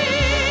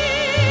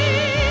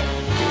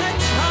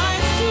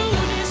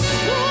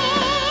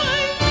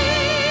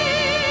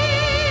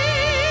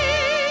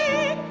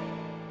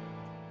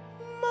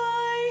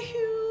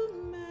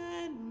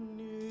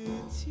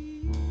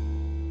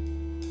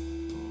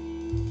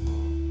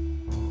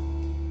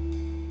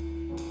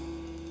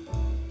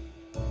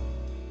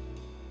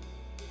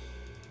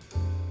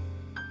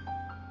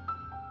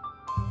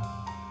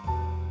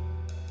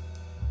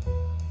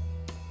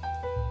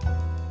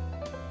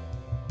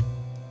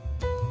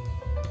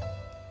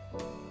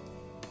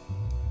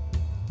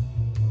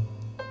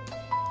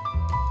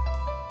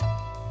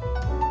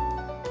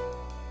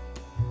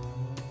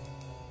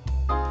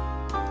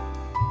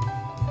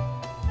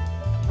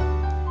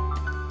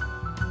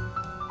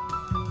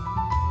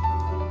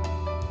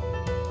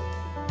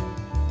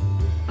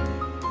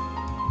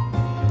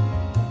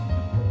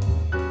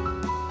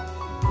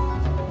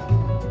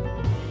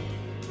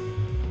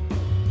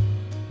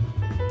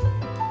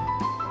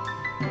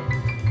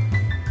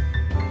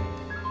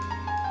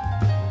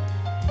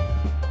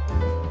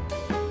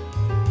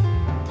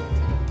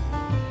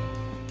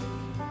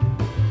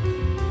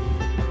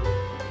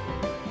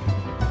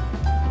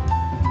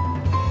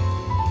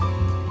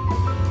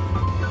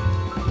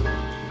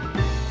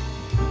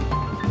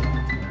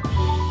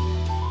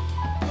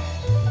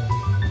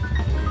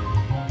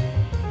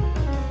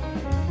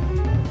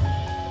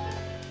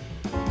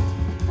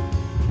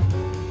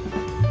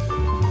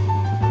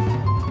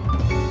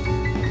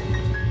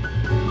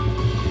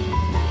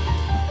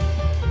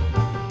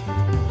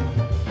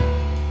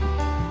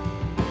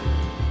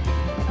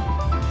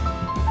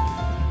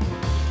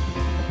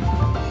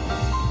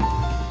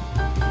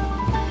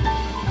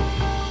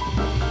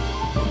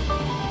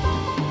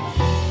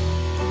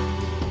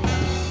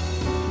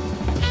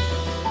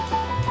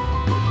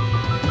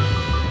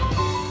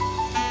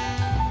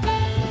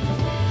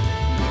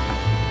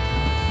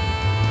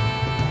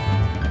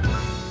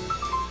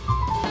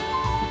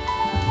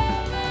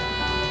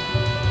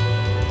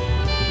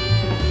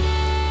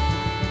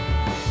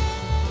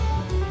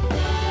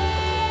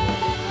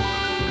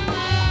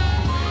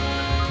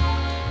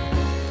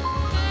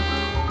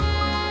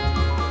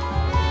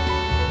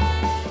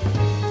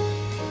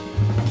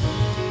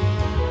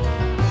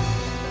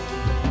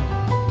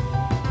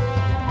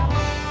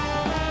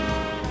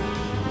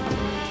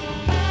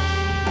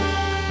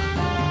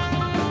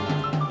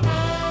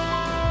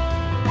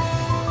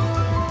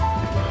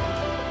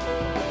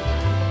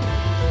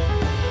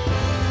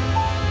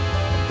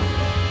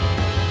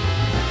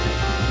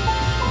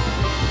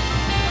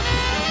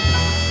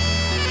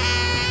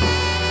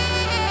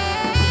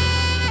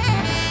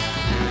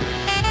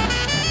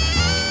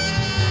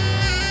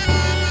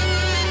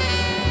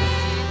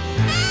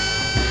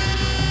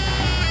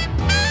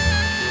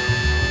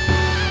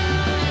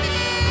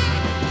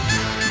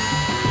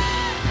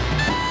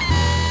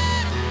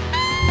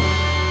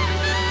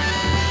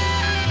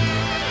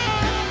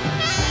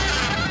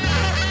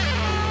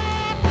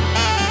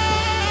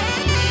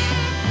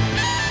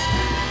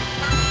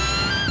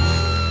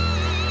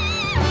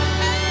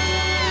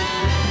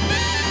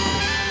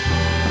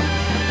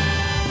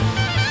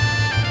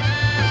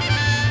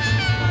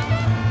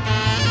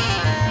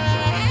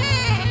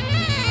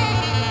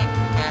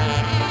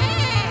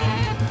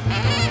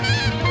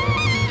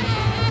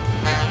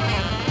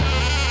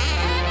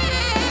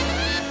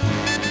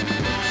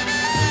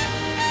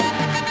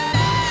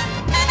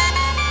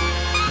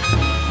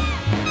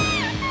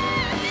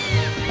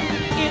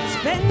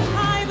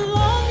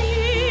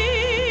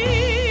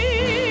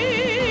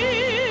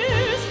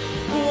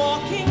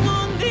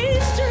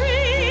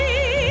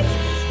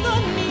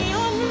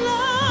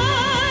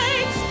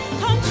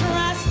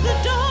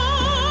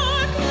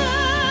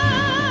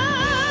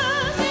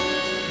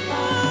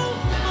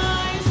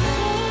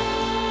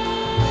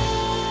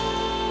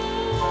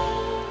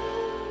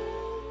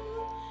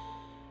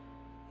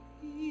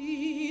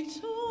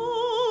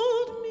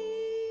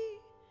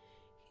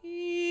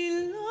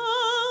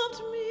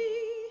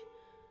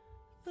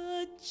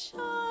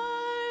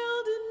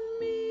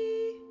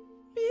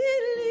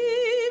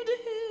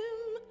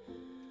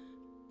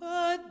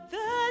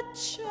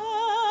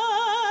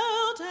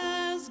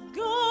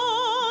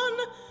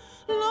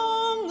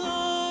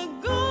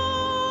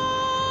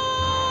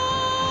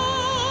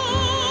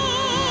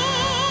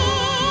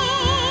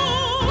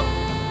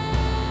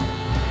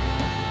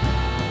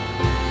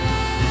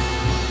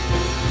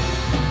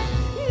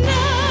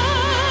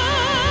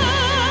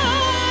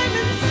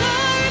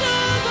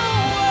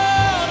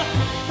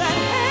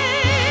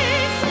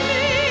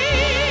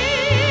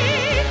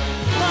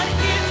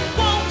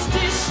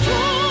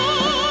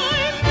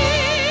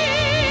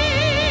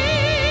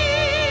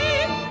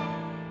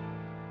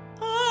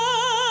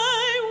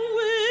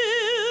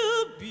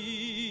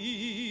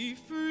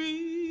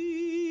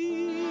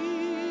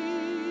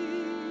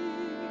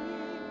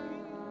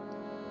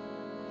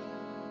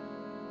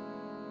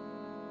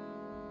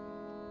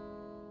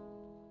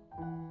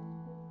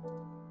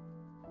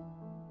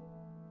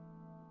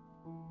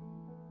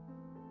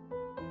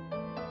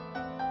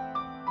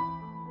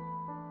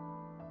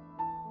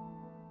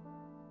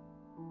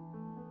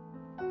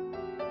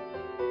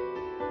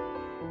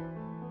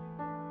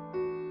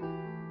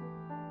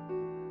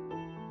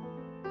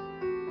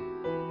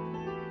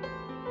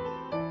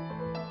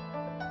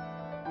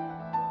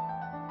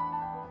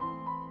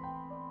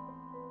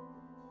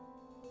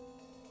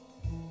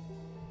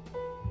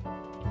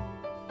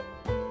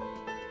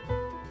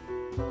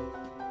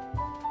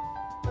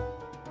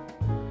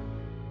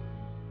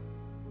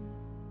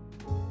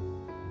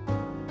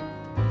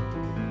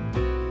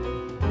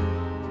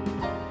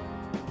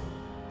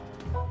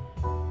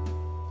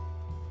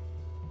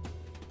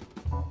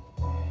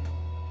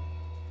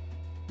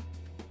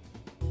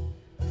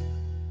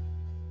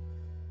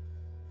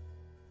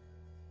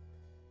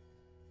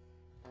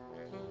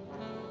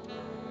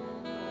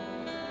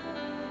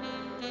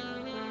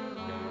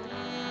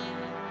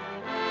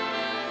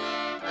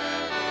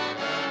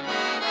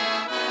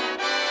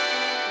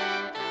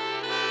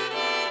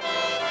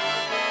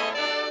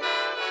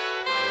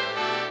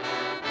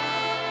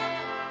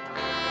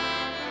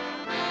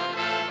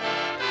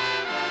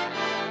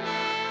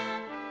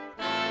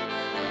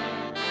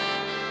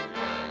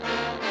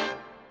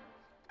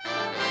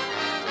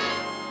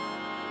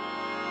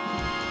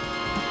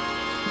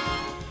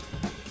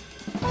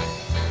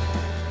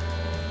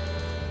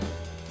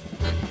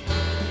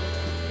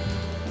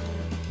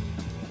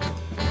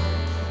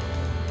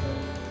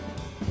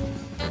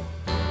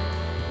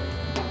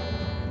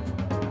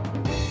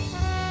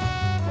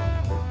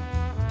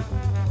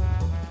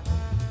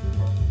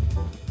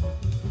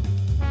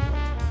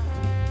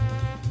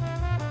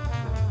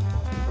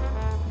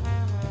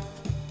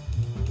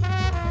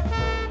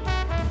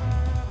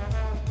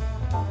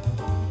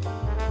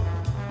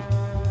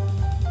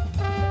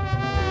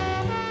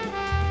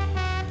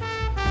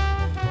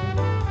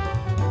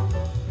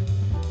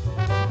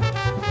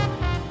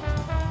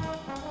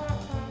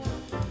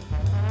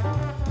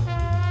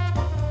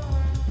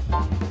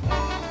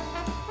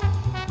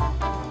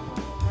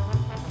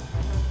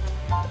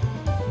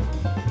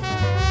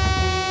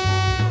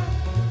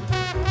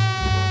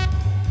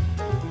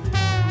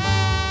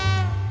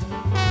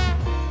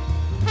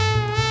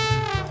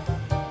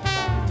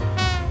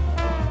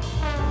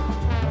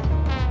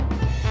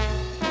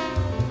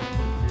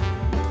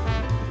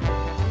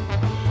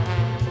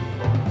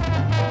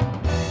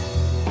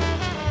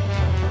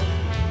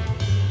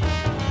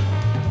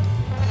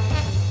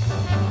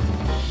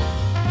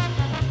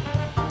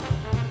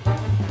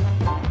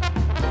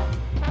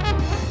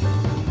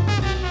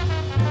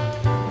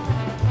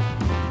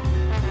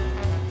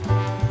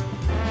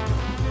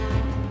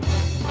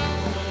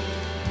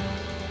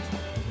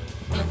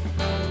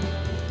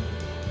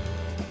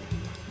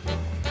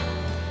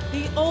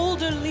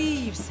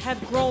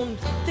have grown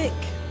thick,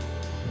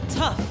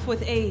 tough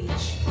with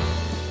age.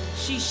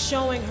 She's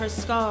showing her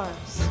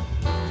scars.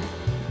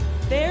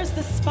 There's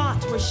the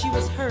spot where she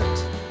was hurt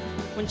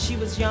when she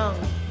was young.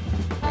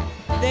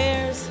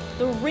 There's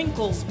the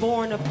wrinkles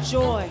born of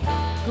joy,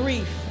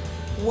 grief,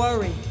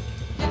 worry,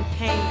 and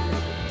pain.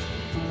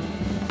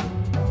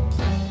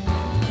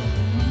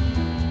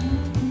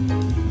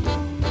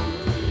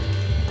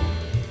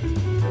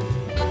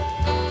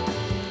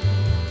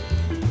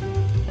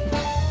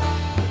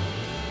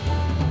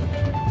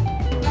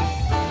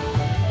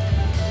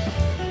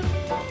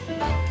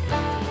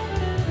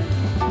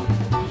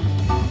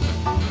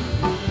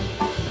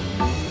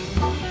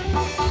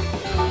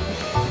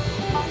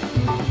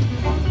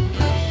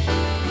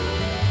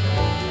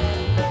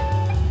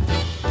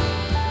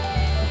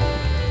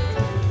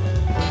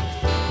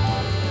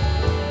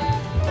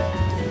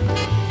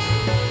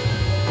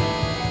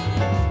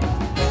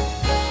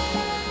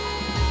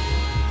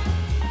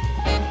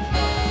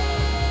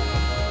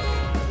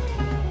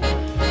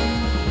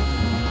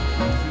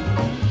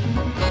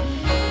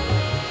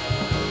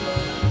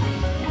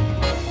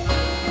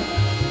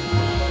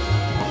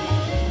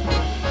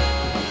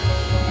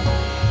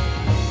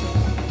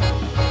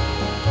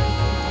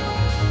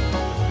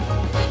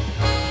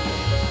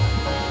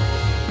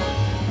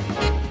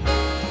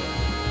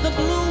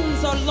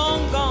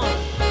 Long gone,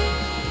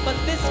 but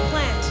this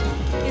plant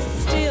is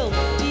still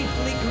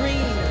deeply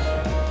green.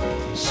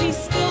 She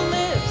still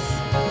lives,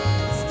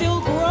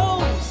 still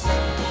grows,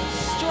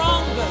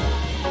 stronger.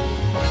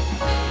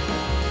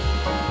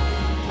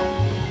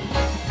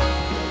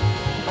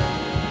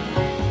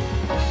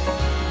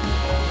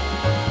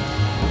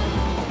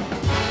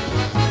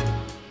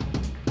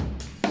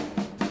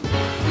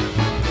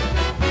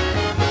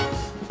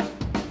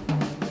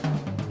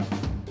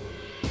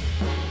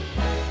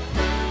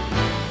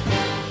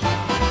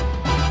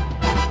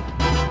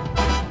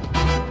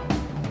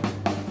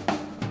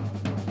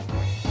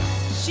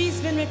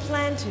 She's been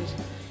replanted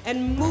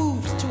and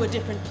moved to a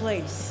different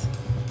place.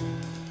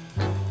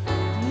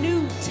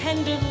 New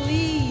tender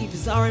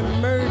leaves are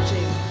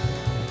emerging.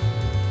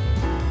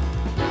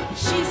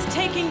 She's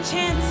taking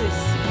chances,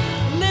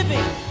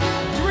 living,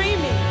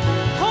 dreaming,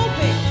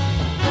 hoping.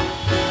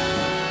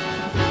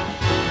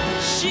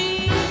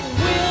 She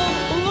will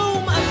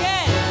bloom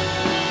again.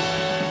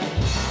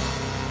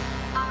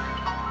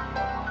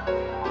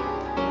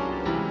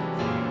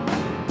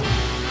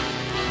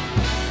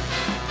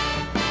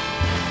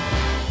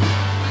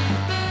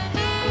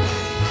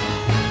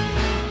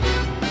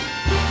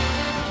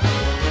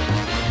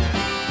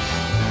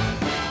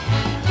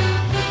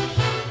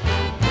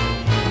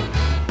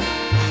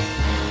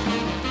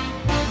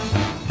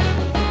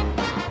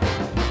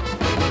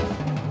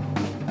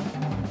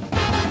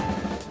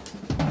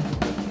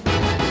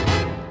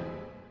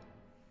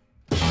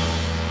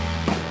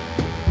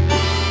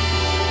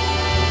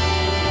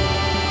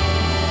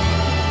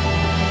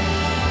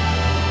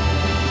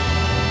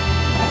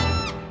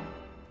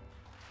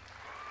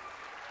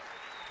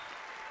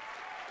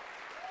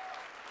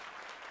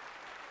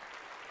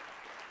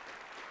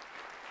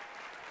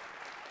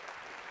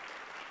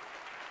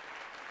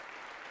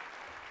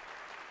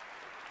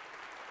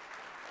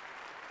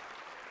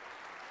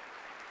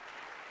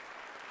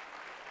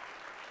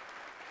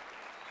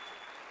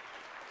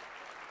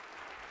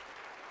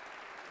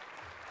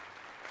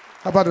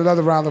 How about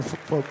another round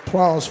of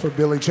applause for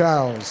Billy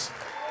Childs?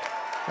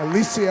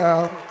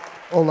 Alicia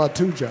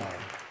Olatuja.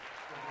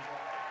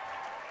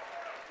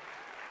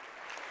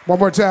 One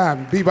more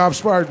time, Bebop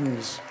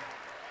Spartans.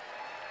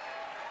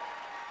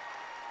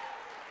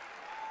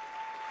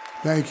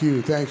 Thank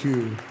you, thank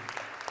you.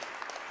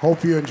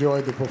 Hope you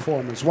enjoyed the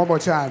performance. One more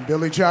time,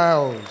 Billy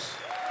Childs,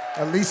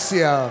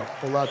 Alicia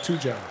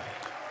Olatuja.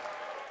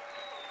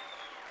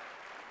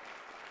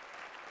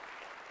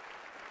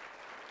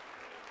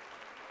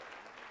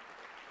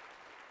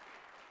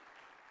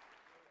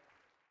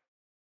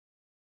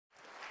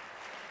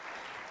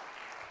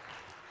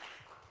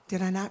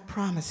 Did I not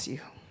promise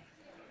you?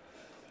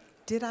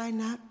 Did I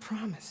not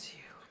promise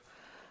you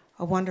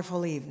a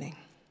wonderful evening?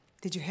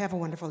 Did you have a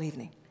wonderful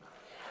evening?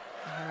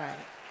 All right.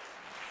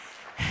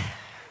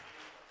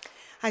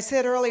 I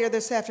said earlier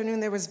this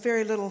afternoon there was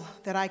very little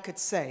that I could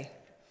say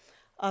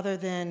other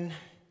than,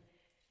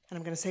 and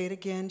I'm going to say it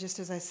again just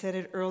as I said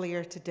it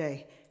earlier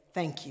today,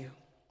 thank you.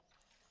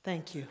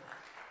 Thank you.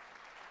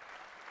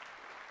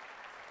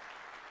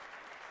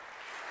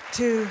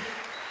 To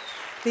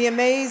the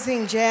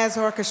amazing Jazz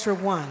Orchestra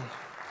 1.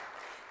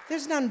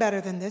 There's none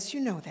better than this,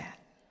 you know that,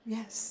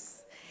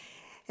 yes.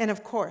 And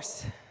of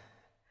course,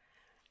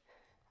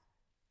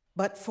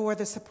 but for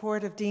the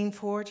support of Dean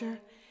Forger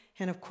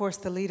and of course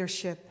the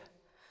leadership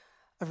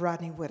of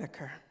Rodney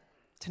Whitaker,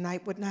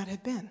 tonight would not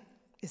have been.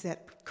 Is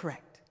that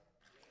correct?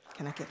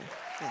 Can I get it?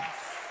 Yes.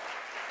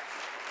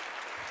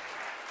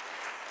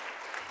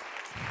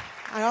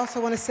 I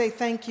also want to say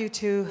thank you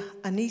to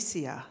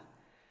Anicia,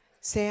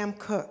 Sam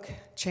Cooke,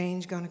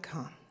 Change Gonna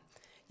Come.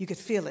 You could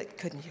feel it,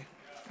 couldn't you?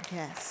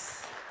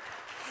 Yes.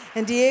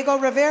 And Diego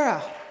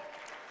Rivera,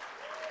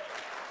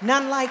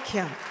 none like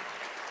him.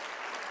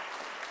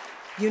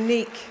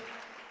 unique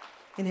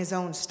in his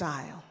own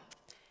style.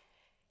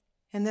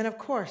 And then, of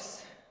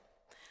course,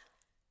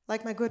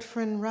 like my good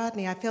friend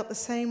Rodney, I felt the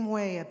same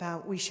way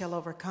about We Shall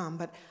Overcome,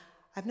 but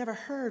I've never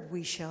heard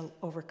We Shall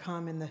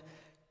Overcome in the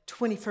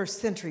 21st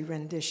century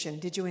rendition.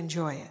 Did you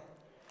enjoy it?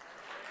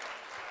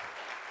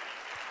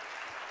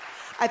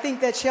 I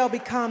think that shall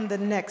become the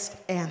next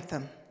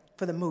anthem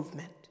for the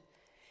movement.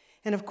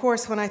 And of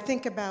course, when I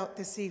think about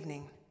this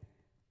evening,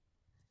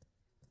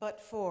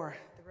 but for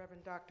the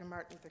Reverend Dr.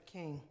 Martin Luther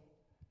King,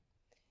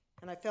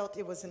 and I felt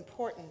it was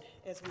important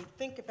as we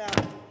think about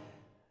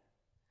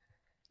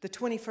the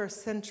 21st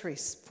century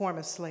form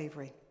of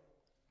slavery.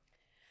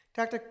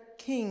 Dr.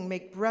 King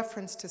made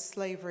reference to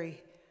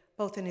slavery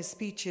both in his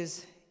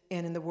speeches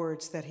and in the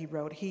words that he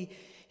wrote. He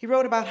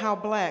wrote about how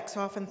blacks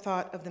often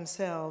thought of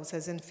themselves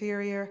as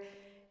inferior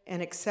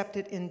and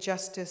accepted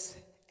injustice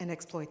and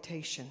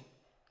exploitation,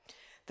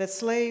 that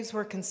slaves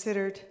were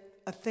considered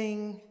a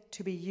thing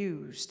to be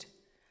used,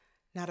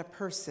 not a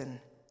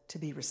person to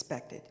be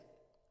respected.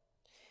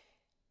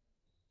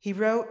 He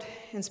wrote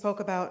and spoke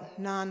about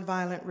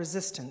nonviolent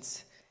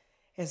resistance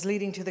as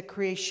leading to the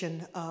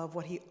creation of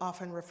what he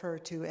often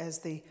referred to as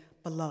the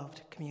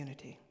beloved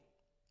community.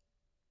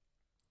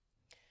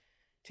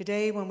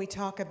 Today, when we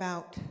talk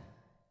about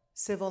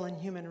civil and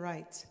human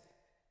rights,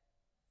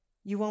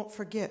 you won't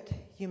forget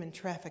human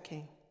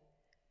trafficking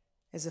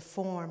as a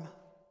form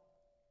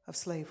of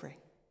slavery.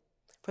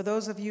 For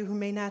those of you who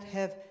may not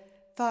have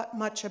thought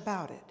much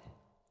about it,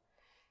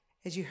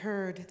 as you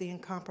heard the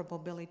incomparable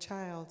Billy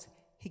Childs,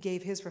 he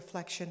gave his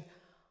reflection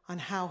on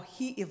how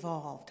he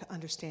evolved to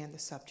understand the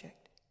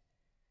subject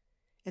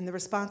and the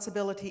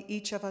responsibility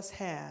each of us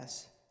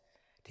has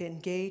to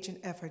engage in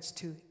efforts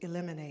to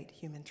eliminate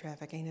human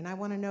trafficking. And I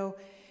want to know,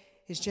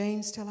 is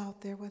Jane still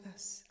out there with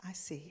us? I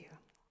see you.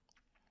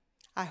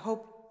 I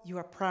hope you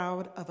are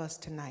proud of us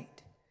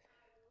tonight.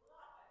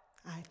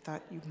 I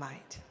thought you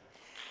might.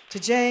 To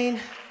Jane,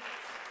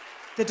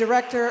 the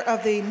director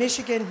of the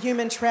Michigan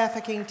Human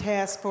Trafficking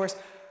Task Force,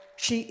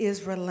 she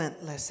is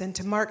relentless. And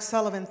to Mark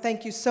Sullivan,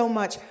 thank you so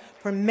much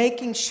for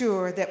making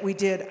sure that we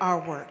did our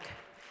work.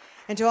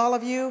 And to all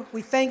of you,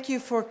 we thank you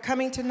for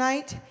coming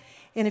tonight.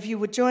 And if you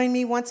would join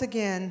me once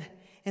again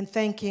in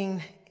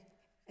thanking,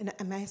 and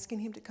I'm asking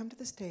him to come to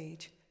the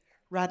stage,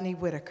 Rodney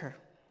Whitaker.